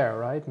laissez-faire,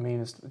 right? I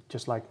mean, it's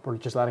just like we're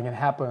just letting it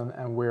happen,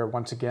 and we're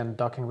once again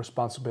ducking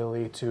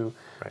responsibility to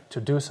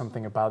do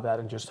something about that,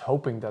 and just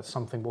hoping that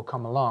something will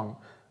come along.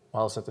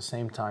 Whilst at the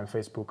same time,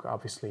 Facebook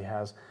obviously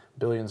has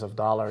billions of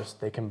dollars.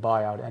 They can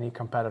buy out any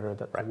competitor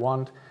that they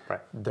want.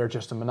 They're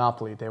just a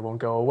monopoly. They won't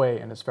go away,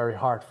 and it's very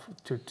hard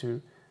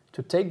to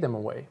take them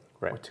away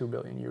with 2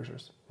 billion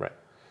users. Right.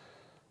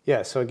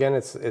 Yeah. So again,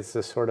 it's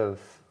this sort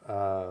of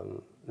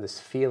this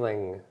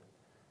feeling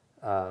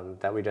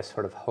that we just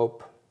sort of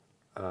hope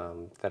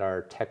that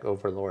our tech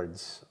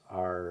overlords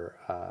are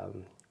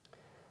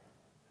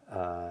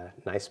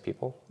nice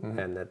people,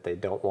 and that they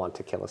don't want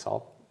to kill us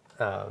all.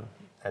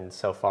 And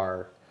so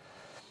far,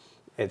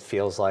 it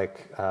feels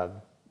like,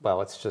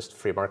 well, it's just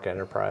free market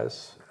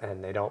enterprise,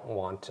 and they don't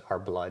want our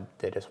blood,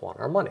 they just want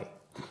our money.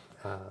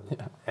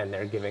 And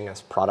they're giving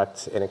us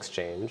products in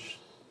exchange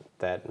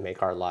that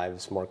make our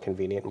lives more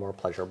convenient, more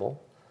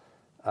pleasurable.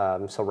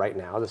 So right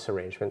now, this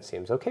arrangement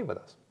seems okay with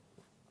us.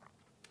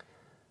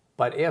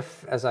 But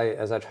if, as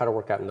I try to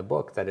work out in the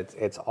book, that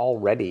it's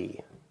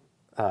already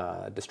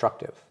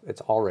destructive, it's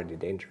already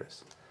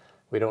dangerous.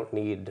 We don't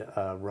need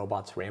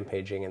robots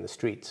rampaging in the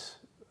streets,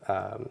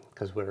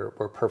 because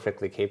we're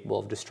perfectly capable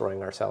of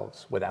destroying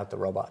ourselves without the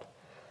robot.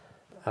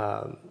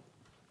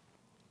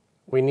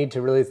 We need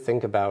to really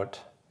think about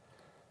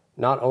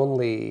not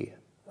only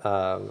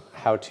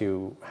how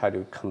to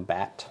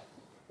combat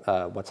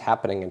what's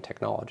happening in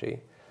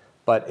technology,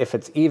 but if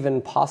it's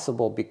even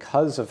possible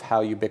because of how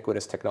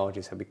ubiquitous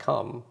technologies have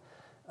become,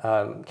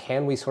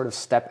 can we sort of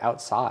step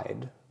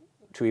outside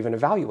to even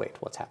evaluate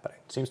what's happening?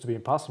 It seems to be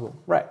impossible.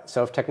 Right.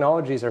 So if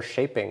technologies are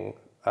shaping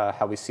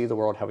how we see the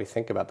world, how we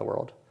think about the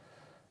world,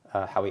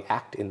 how we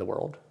act in the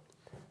world,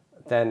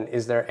 then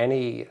is there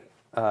any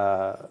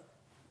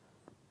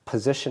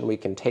position we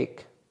can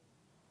take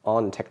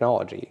on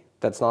technology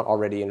that's not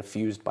already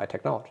infused by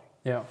technology?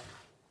 Yeah,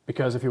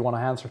 because if you want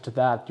to answer to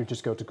that, you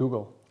just go to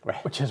Google,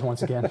 which is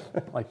once again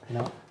like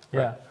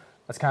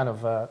that's kind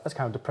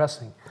of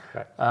depressing.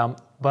 Right.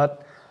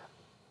 But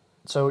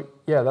so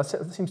yeah, that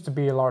seems to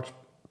be a large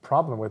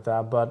problem with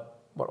that. But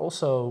what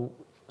also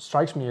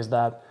strikes me is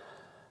that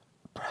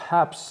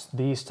perhaps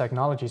these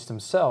technologies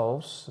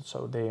themselves,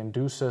 so they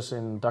induce us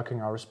in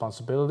ducking our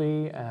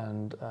responsibility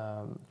and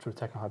through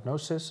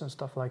techno-hypnosis and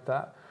stuff like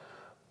that,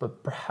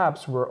 but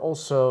perhaps we're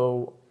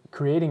also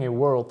creating a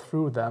world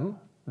through them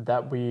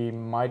that we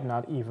might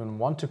not even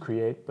want to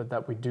create, but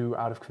that we do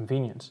out of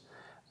convenience.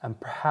 And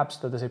perhaps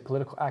that is a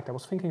political act. I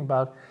was thinking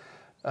about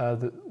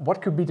what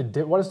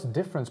is the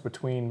difference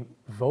between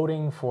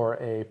voting for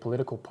a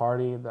political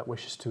party that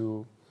wishes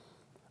to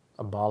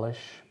abolish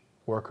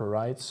worker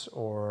rights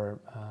or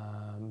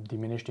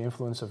diminish the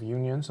influence of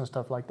unions and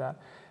stuff like that,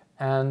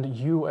 and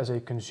you as a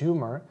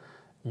consumer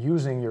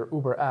using your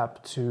Uber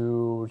app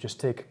to just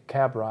take a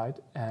cab ride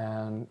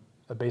and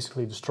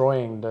basically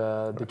destroying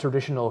the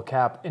traditional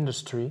cab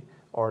industry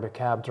or the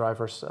cab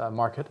drivers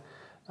market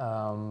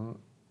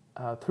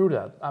through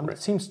that. It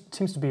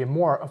seems to be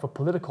more of a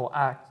political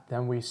act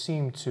than we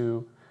seem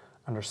to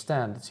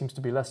understand. It seems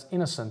to be less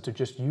innocent to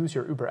just use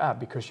your Uber app,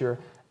 because you're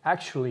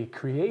actually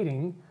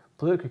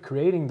politically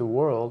creating the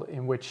world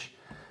in which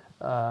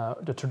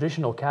the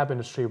traditional cab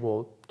industry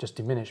will just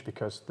diminish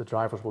because the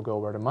drivers will go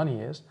where the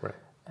money is. Right.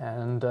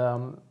 And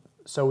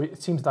so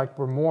it seems like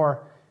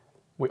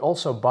we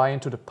also buy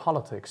into the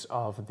politics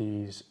of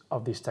these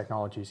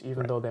technologies,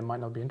 even though they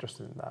might not be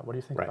interested in that. What do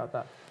you think about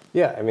that?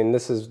 Yeah, I mean,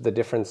 this is the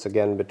difference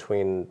again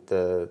between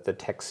the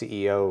tech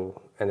CEO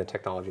and the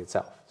technology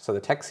itself. So the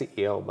tech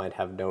CEO might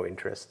have no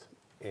interest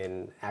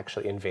in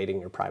actually invading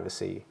your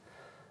privacy,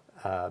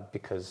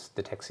 because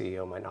the tech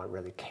CEO might not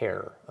really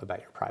care about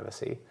your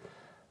privacy.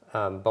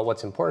 But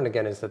what's important,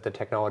 again, is that the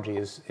technology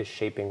is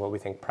shaping what we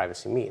think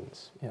privacy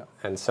means. Yeah.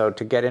 And so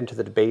to get into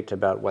the debate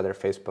about whether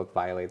Facebook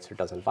violates or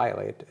doesn't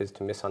violate is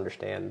to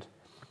misunderstand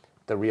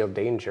the real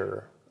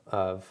danger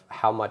of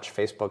how much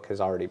Facebook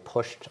has already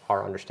pushed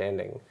our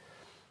understanding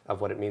of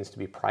what it means to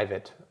be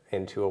private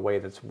into a way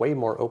that's way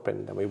more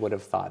open than we would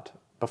have thought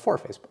before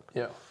Facebook.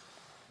 Yeah.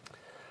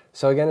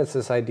 So again, it's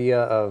this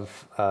idea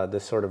of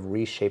this sort of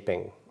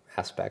reshaping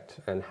aspect,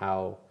 and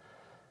how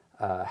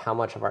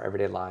much of our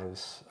everyday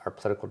lives, our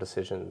political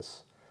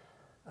decisions,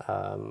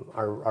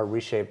 are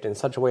reshaped in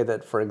such a way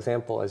that, for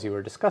example, as you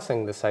were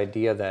discussing, this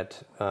idea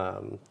that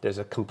there's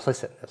a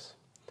complicitness.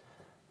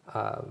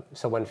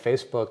 So when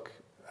Facebook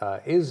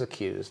is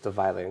accused of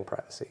violating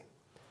privacy,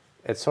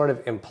 it's sort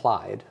of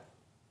implied,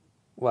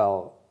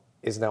 well,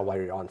 isn't that why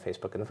you're on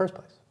Facebook in the first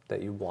place?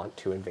 That you want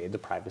to invade the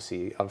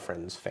privacy of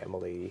friends,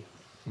 family,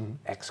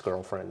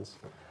 ex-girlfriends.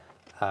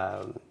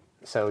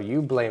 So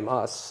you blame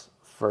us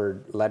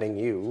for letting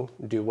you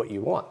do what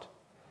you want.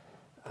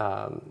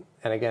 And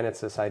again, it's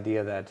this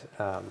idea that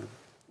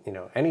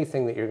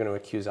anything that you're going to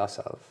accuse us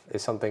of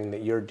is something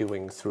that you're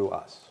doing through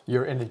us.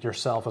 You're in it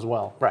yourself as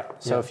well. Right.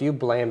 So if you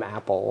blame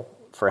Apple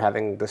for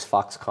having this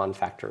Foxconn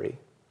factory,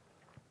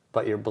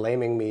 but you're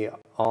blaming me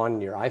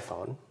on your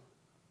iPhone,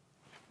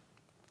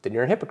 then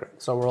you're a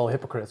hypocrite. So we're all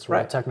hypocrites,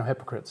 right?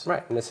 Techno-hypocrites.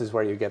 Right. And this is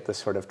where you get this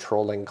sort of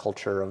trolling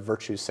culture of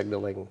virtue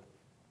signaling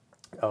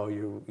oh,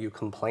 you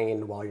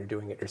complain while you're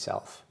doing it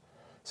yourself.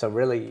 So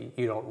really,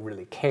 you don't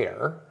really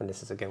care, and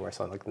this is again where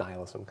something like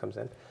nihilism comes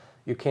in.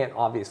 You can't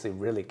obviously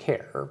really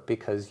care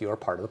because you're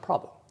part of the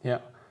problem. Yeah.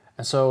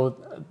 And so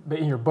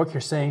in your book,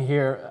 you're saying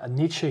here,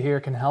 Nietzsche here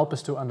can help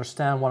us to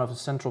understand one of the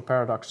central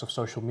paradoxes of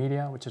social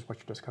media, which is what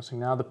you're discussing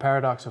now, the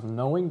paradox of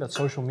knowing that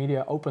social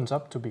media opens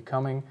up to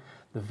becoming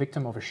the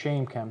victim of a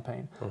shame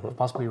campaign, of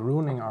possibly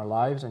ruining our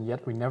lives, and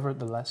yet we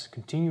nevertheless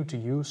continue to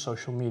use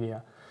social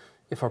media.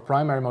 If our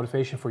primary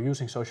motivation for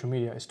using social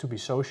media is to be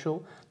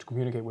social, to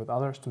communicate with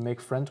others, to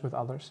make friends with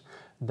others,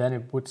 then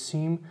it would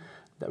seem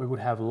that we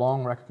would have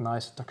long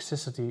recognized the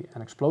toxicity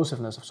and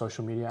explosiveness of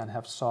social media and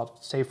have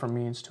sought safer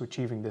means to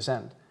achieving this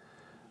end.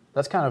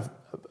 That's kind of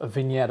a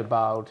vignette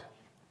about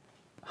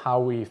how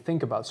we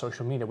think about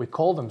social media. We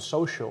call them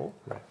social.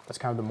 Right. That's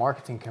kind of the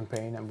marketing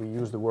campaign, and we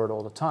use the word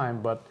all the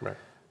time. But right.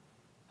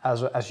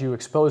 as you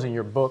expose in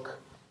your book,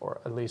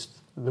 or at least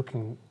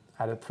looking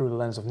at it through the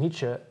lens of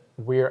Nietzsche,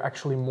 we're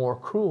actually more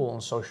cruel on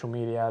social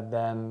media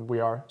than we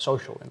are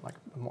social in like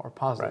a more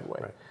positive way.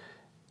 Right.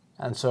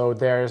 And so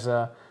there's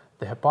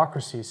the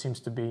hypocrisy seems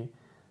to be,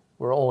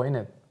 we're all in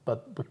it,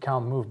 but we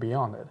can't move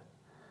beyond it.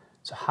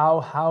 So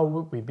how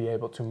would we be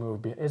able to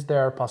move? Is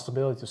there a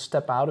possibility to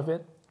step out of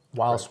it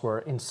whilst we're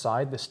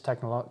inside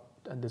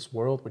this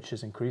world, which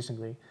is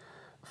increasingly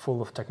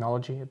full of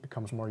technology? It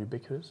becomes more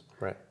ubiquitous.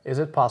 Right. Is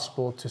it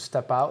possible to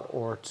step out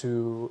or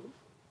to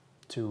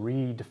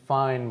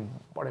redefine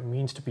what it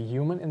means to be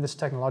human in this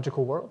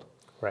technological world?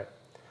 Right.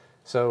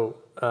 So,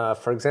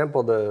 for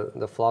example,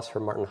 the philosopher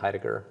Martin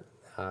Heidegger,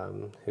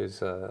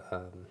 who's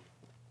a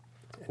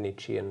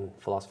Nietzschean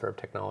philosopher of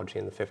technology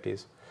in the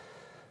 50s,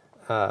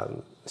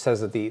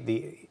 says that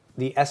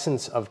the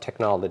essence of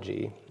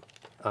technology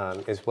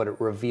is what it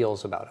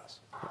reveals about us.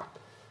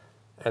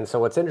 And so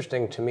what's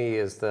interesting to me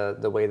is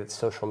the way that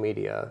social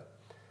media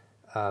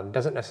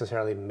doesn't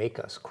necessarily make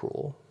us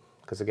cruel,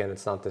 because again,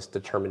 it's not this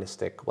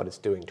deterministic what it's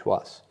doing to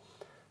us,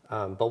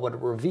 but what it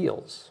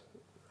reveals.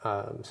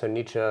 So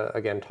Nietzsche,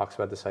 again, talks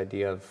about this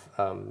idea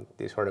of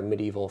these sort of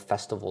medieval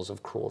festivals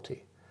of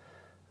cruelty,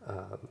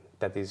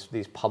 that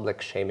these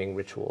public shaming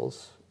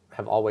rituals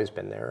have always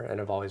been there and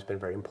have always been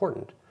very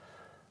important.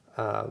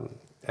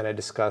 And I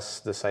discuss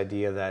this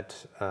idea that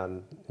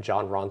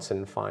John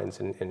Ronson finds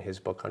in his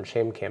book on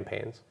shame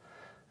campaigns,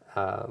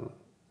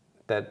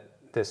 that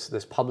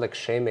this public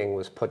shaming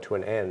was put to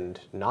an end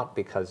not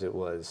because it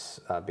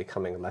was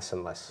becoming less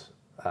and less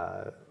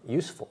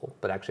useful,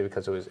 but actually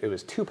because it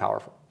was too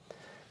powerful.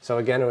 So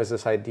again, it was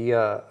this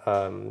idea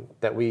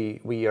that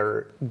we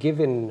are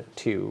given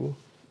to,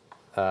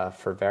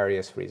 for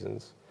various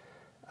reasons,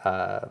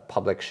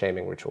 public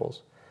shaming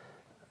rituals.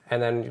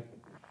 And then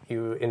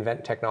you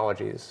invent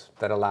technologies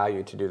that allow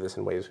you to do this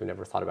in ways we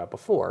never thought about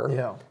before.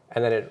 Yeah.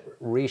 And then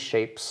it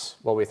reshapes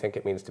what we think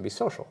it means to be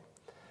social.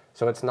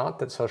 So it's not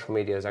that social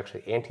media is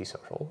actually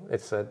antisocial.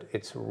 It's that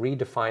it's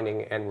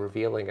redefining and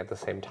revealing at the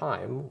same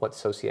time what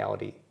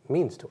sociality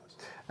means to us.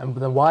 And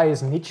then why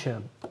is Nietzsche,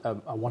 a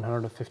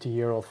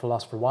 150-year-old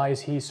philosopher, why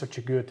is he such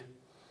a good,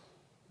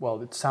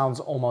 well, it sounds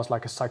almost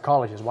like a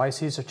psychologist. Why is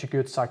he such a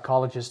good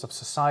psychologist of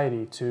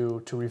society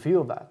to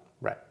reveal that?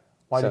 Right.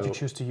 Why did you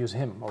choose to use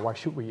him, or why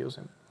should we use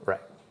him?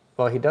 Right.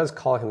 Well, he does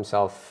call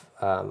himself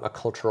a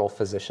cultural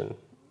physician,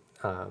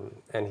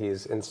 and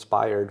he's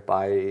inspired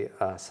by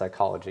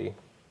psychology,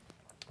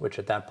 which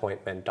at that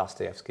point meant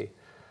Dostoevsky,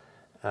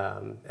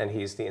 and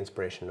he's the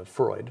inspiration of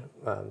Freud.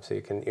 So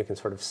you can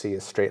sort of see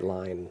a straight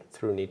line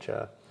through Nietzsche.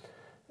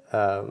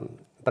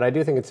 But I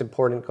do think it's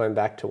important, going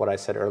back to what I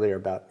said earlier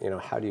about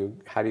how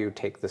do you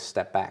take this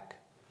step back,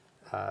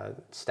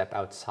 step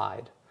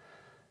outside.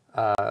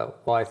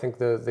 Well, I think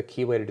the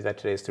key way to do that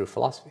today is through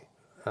philosophy.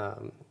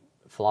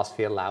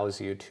 Philosophy allows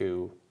you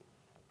to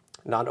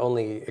not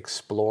only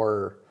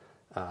explore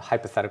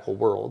hypothetical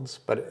worlds,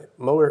 but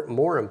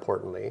more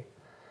importantly,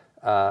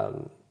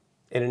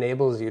 it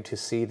enables you to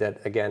see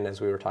that, again, as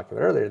we were talking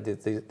about earlier,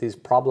 these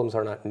problems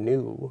are not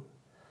new,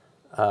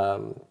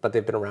 but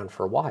they've been around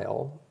for a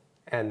while,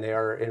 and they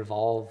are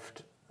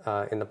involved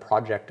in the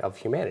project of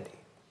humanity.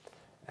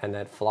 And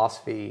that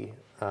philosophy,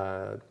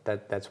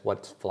 that's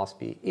what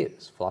philosophy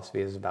is.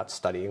 Philosophy is about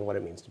studying what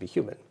it means to be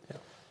human.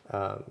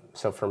 Yeah.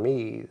 So for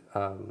me,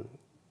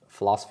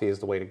 philosophy is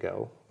the way to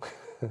go.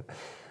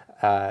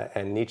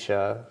 And Nietzsche,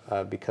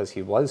 because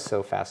he was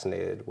so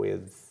fascinated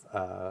with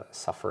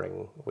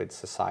suffering, with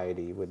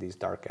society, with these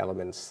dark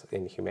elements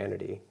in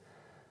humanity,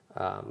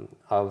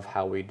 of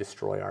how we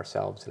destroy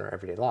ourselves in our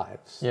everyday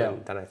lives,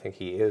 then I think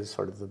he is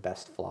sort of the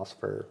best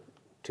philosopher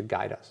to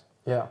guide us.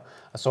 Yeah,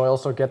 so I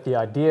also get the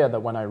idea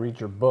that when I read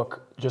your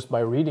book, just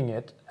by reading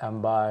it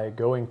and by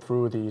going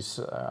through these,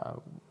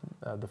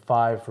 the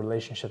 5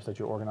 relationships that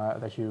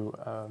you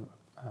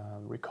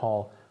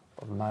recall,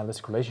 of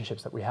nihilistic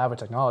relationships that we have with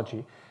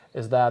technology,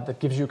 is that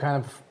gives you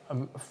kind of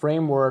a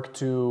framework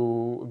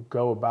to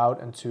go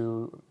about and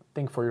to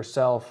think for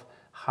yourself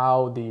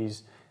how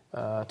these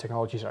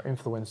technologies are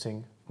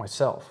influencing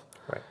myself.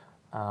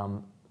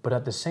 Right. But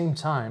at the same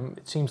time,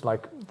 it seems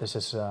like this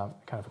is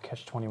kind of a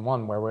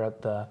catch-21, where we're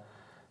at the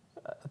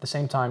the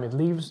same time, it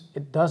leaves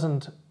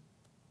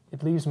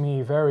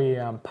me very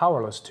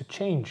powerless to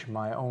change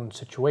my own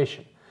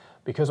situation.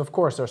 Because of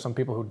course there are some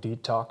people who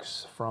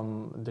detox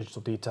from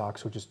digital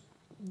detox, who just,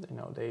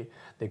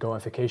 they go on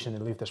vacation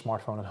and leave their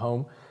smartphone at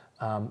home.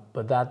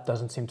 But that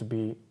doesn't seem to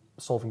be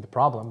solving the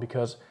problem,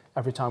 because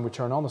every time we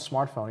turn on the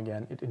smartphone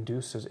again, it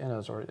induces in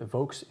us, or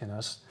evokes in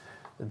us,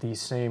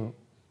 these same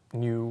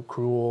new,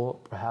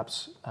 cruel,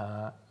 perhaps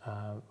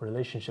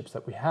relationships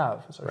that we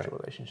have, social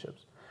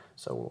relationships.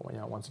 So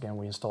once again,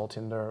 we install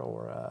Tinder,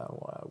 or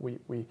we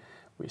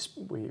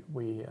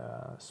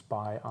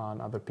spy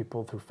on other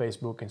people through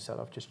Facebook instead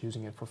of just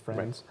using it for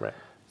friends. Right.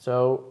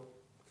 So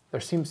there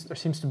seems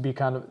to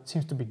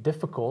be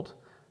difficult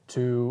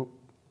to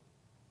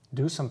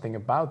do something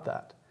about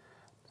that,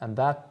 and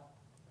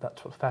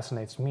that's what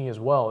fascinates me as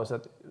well. Is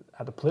that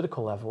at the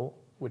political level,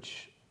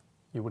 which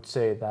you would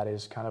say that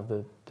is kind of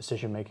the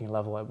decision-making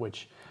level at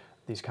which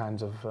these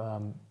kinds of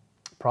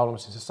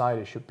problems in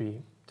society should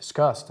be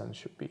discussed, and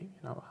should be,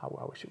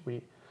 how should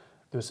we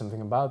do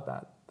something about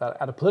that? That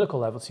at a political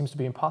level, it seems to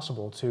be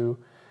impossible to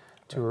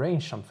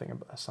arrange something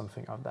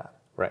of that.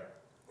 Right.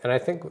 And I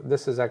think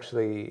this is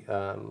actually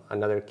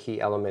another key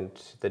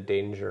element, the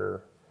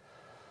danger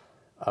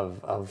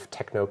of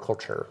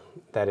technoculture,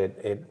 that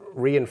it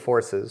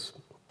reinforces,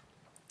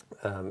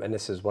 and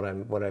this is what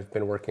I've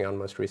been working on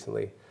most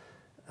recently,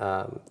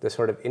 this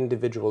sort of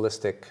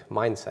individualistic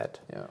mindset,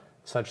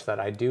 such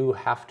that I do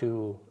have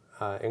to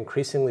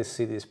increasingly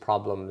see these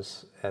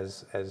problems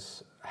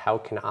as how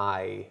can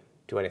I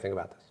do anything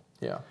about this?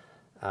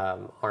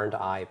 Aren't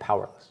I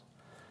powerless?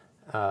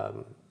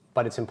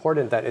 But it's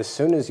important that as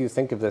soon as you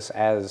think of this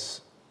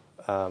as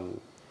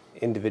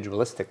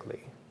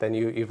individualistically, then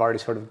you've already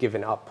sort of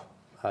given up.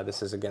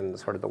 This is again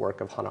sort of the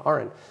work of Hannah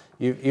Arendt.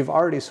 You've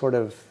already sort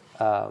of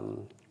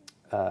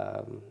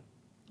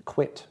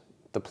quit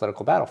the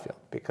political battlefield,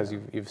 because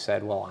you've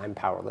said, well, I'm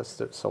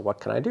powerless, so what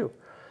can I do?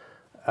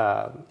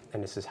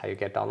 And this is how you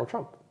get Donald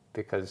Trump,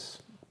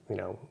 because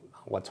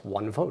what's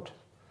one vote?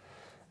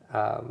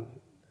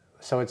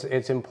 So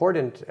it's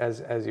important,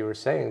 as you were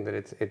saying, that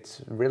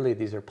it's really,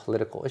 these are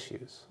political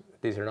issues.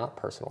 These are not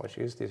personal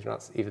issues. These are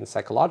not even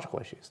psychological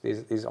issues.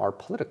 These are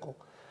political.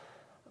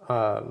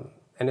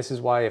 And this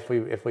is why if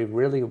we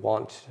really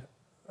want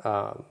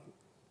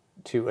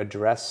to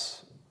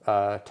address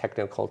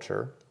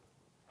technoculture,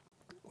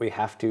 we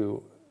have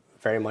to,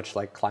 very much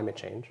like climate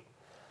change,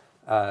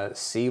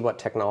 see what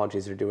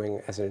technologies are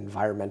doing as an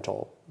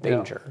environmental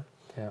danger.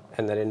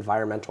 And that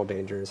environmental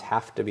dangers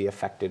have to be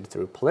affected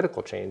through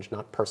political change,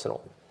 not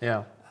personal.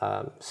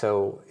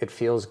 So it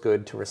feels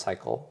good to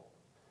recycle,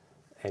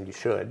 and you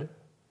should,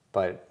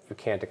 but you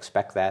can't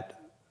expect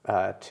that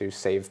to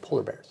save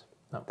polar bears.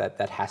 No.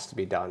 That has to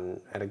be done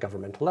at a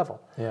governmental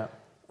level.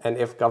 And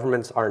if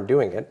governments aren't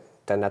doing it,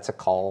 then that's a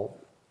call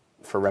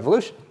for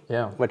revolution.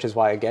 Which is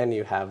why, again,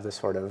 you have this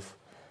sort of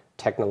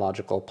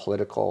technological,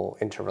 political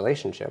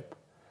interrelationship,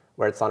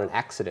 where it's not an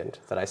accident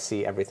that I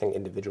see everything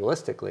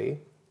individualistically.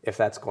 If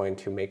that's going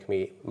to make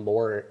me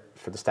more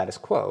for the status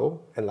quo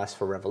and less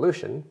for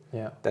revolution,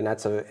 then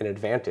that's an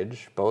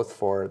advantage both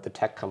for the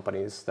tech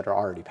companies that are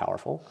already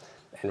powerful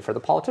and for the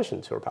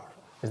politicians who are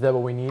powerful. Is that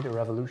what we need, a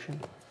revolution?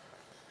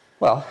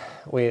 Well,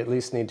 we at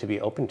least need to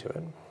be open to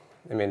it.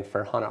 I mean,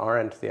 for Hannah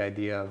Arendt, the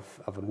idea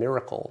of a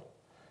miracle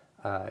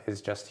is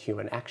just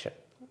human action,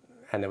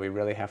 and that we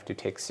really have to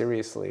take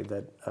seriously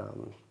that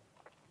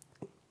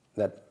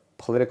that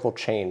political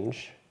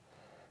change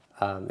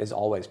is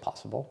always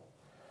possible.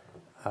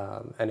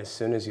 And as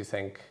soon as you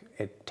think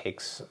it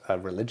takes a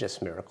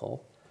religious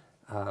miracle,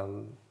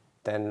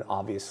 then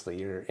obviously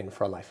you're in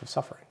for a life of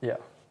suffering.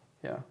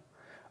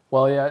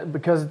 Well,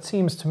 because it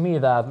seems to me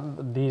that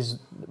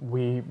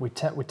we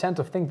tend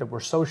to think that we're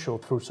social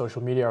through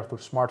social media or through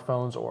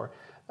smartphones, or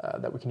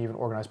that we can even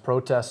organize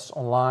protests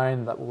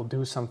online that will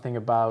do something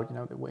about,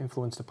 that will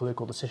influence the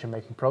political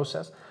decision-making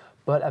process.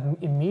 But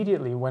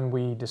immediately when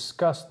we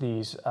discuss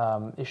these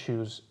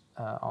issues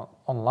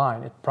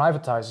online, it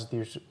privatizes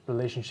these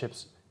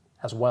relationships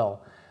as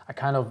well. I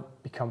kind of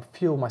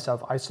feel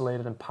myself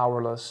isolated and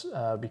powerless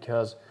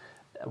because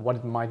what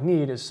it might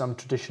need is some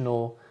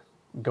traditional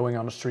going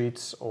on the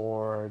streets,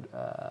 or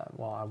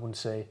well, I wouldn't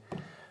say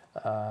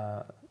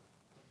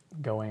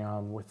going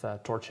on with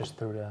torches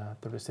through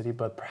the city,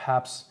 but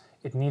perhaps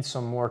it needs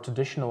some more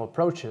traditional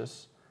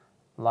approaches,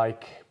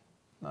 like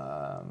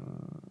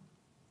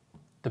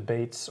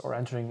debates, or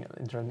entering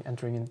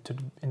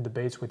in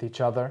debates with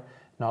each other,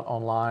 not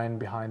online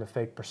behind a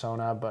fake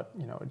persona, but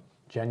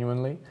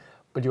genuinely.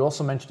 But you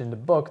also mentioned in the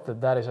book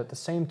that is at the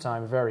same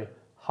time very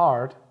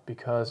hard,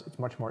 because it's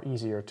much more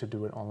easier to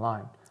do it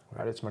online,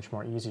 right? It's much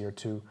more easier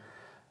to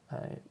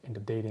in the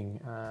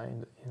dating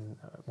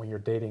when you're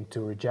dating,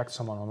 to reject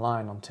someone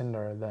online on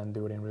Tinder than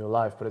do it in real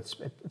life. But it's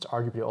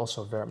arguably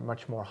also very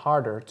much more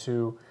harder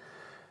to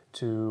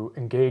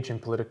engage in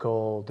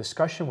political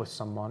discussion with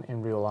someone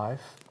in real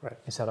life, right,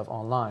 instead of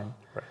online.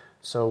 Right.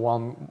 So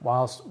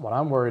whilst what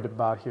I'm worried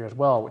about here as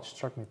well, which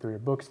struck me through your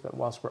books, that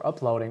whilst we're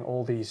uploading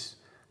all these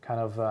kind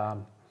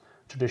of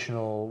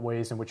traditional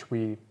ways in which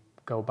we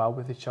go about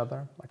with each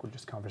other, like with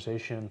just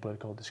conversation,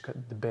 political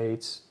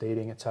debates,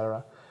 dating,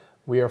 etc.,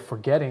 we are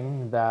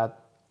forgetting that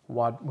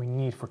what we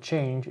need for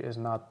change is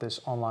not this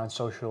online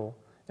social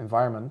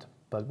environment,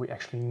 but we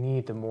actually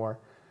need the more,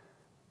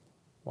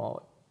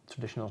 well,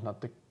 traditional is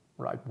not the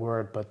right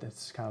word, but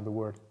it's kind of the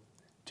word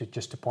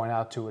to point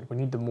out to it. We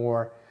need the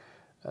more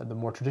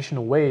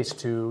traditional ways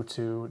to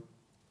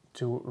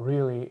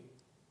really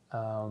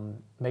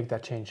make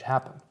that change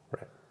happen.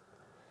 Right.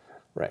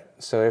 Right.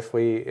 So if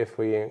we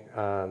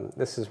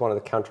this is one of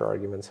the counter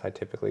arguments I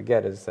typically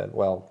get is that,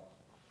 well,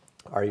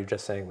 are you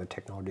just saying the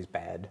technology is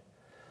bad?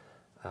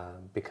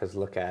 Because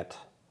look at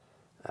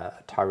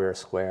Tahrir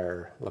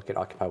Square, look at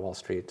Occupy Wall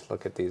Street,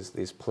 look at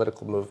these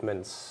political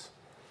movements,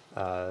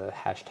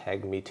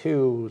 hashtag Me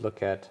Too,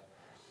 look at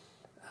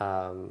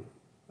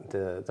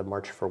the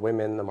March for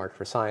Women, the March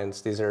for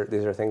Science. These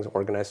are things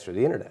organized through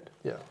the internet.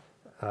 Yeah.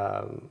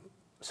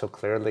 So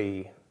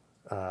clearly,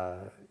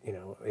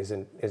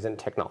 isn't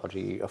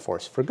technology a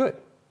force for good?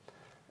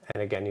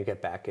 And again, you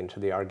get back into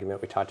the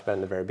argument we talked about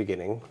in the very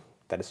beginning,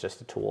 that it's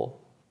just a tool,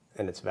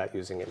 and it's about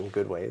using it in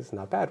good ways,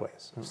 not bad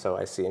ways. Mm-hmm. So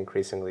I see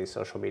increasingly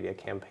social media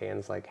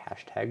campaigns like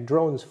hashtag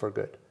drones for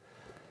good.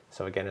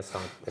 So again, it's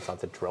not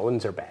that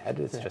drones are bad,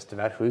 it's just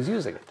about who's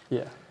using it.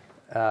 Yeah.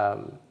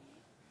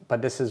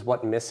 But this is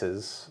what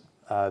misses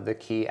the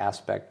key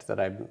aspect that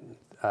I'm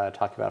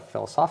talking about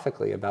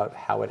philosophically, about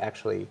how it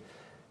actually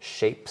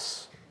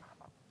shapes.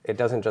 It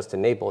doesn't just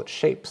enable, it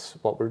shapes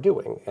what we're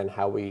doing and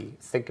how we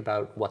think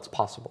about what's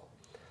possible.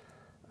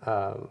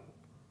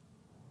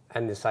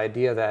 And this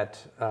idea that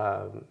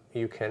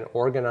you can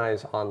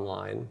organize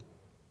online,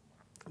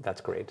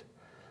 that's great.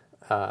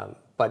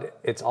 But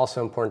it's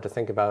also important to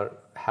think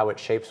about how it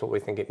shapes what we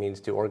think it means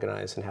to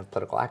organize and have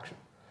political action.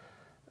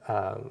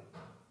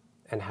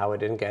 And how it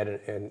didn't get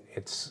it, and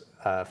it's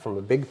from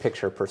a big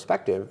picture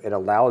perspective, it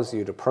allows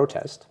you to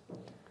protest.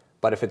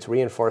 But if it's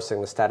reinforcing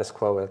the status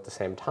quo at the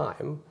same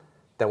time,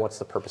 then what's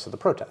the purpose of the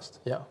protest?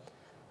 Yeah.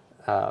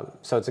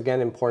 So it's again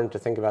important to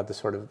think about the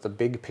sort of the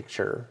big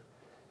picture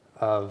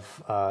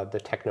of the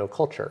techno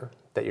culture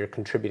that you're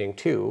contributing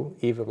to,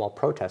 even while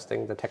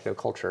protesting the techno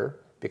culture,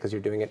 because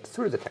you're doing it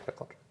through the techno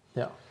culture.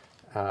 Yeah.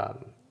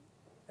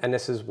 And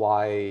this is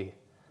why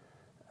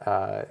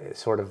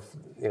sort of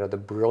the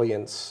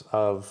brilliance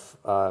of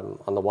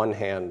on the one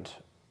hand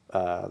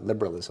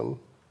liberalism.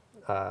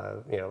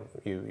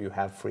 You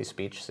have free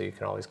speech, so you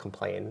can always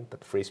complain,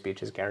 but free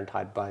speech is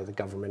guaranteed by the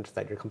government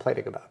that you're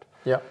complaining about.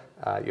 Yeah.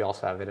 You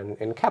also have it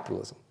in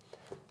capitalism.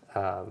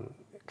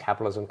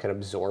 Capitalism can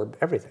absorb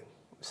everything.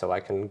 So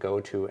I can go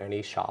to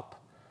any shop,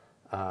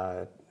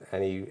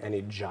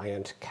 any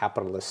giant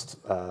capitalist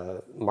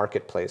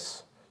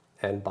marketplace,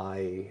 and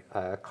buy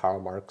Karl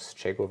Marx,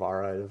 Che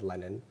Guevara,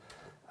 Lenin,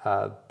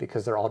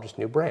 because they're all just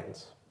new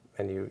brands,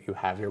 and you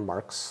have your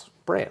Marx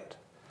brand.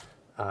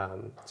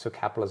 So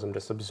capitalism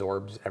just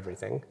absorbs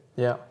everything.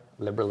 Yeah.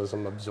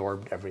 Liberalism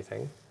absorbed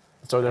everything.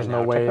 So there's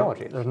no way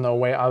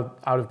out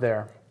of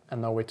there,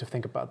 and no way to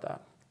think about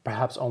that.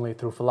 Perhaps only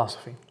through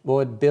philosophy. Well,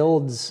 it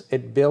builds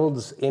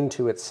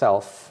into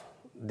itself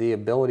the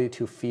ability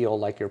to feel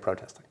like you're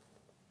protesting.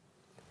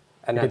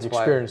 And that's the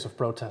experience of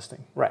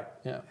protesting. Right.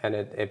 Yeah. And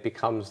it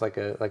becomes like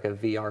a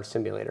VR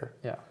simulator.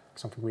 Yeah.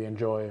 Something we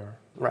enjoy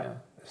Right. Yeah.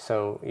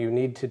 So you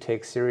need to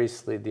take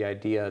seriously the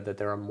idea that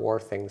there are more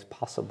things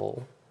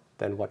possible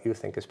than what you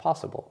think is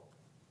possible.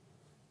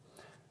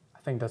 I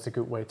think that's a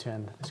good way to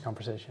end this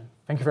conversation.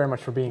 Thank you very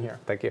much for being here.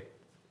 Thank you.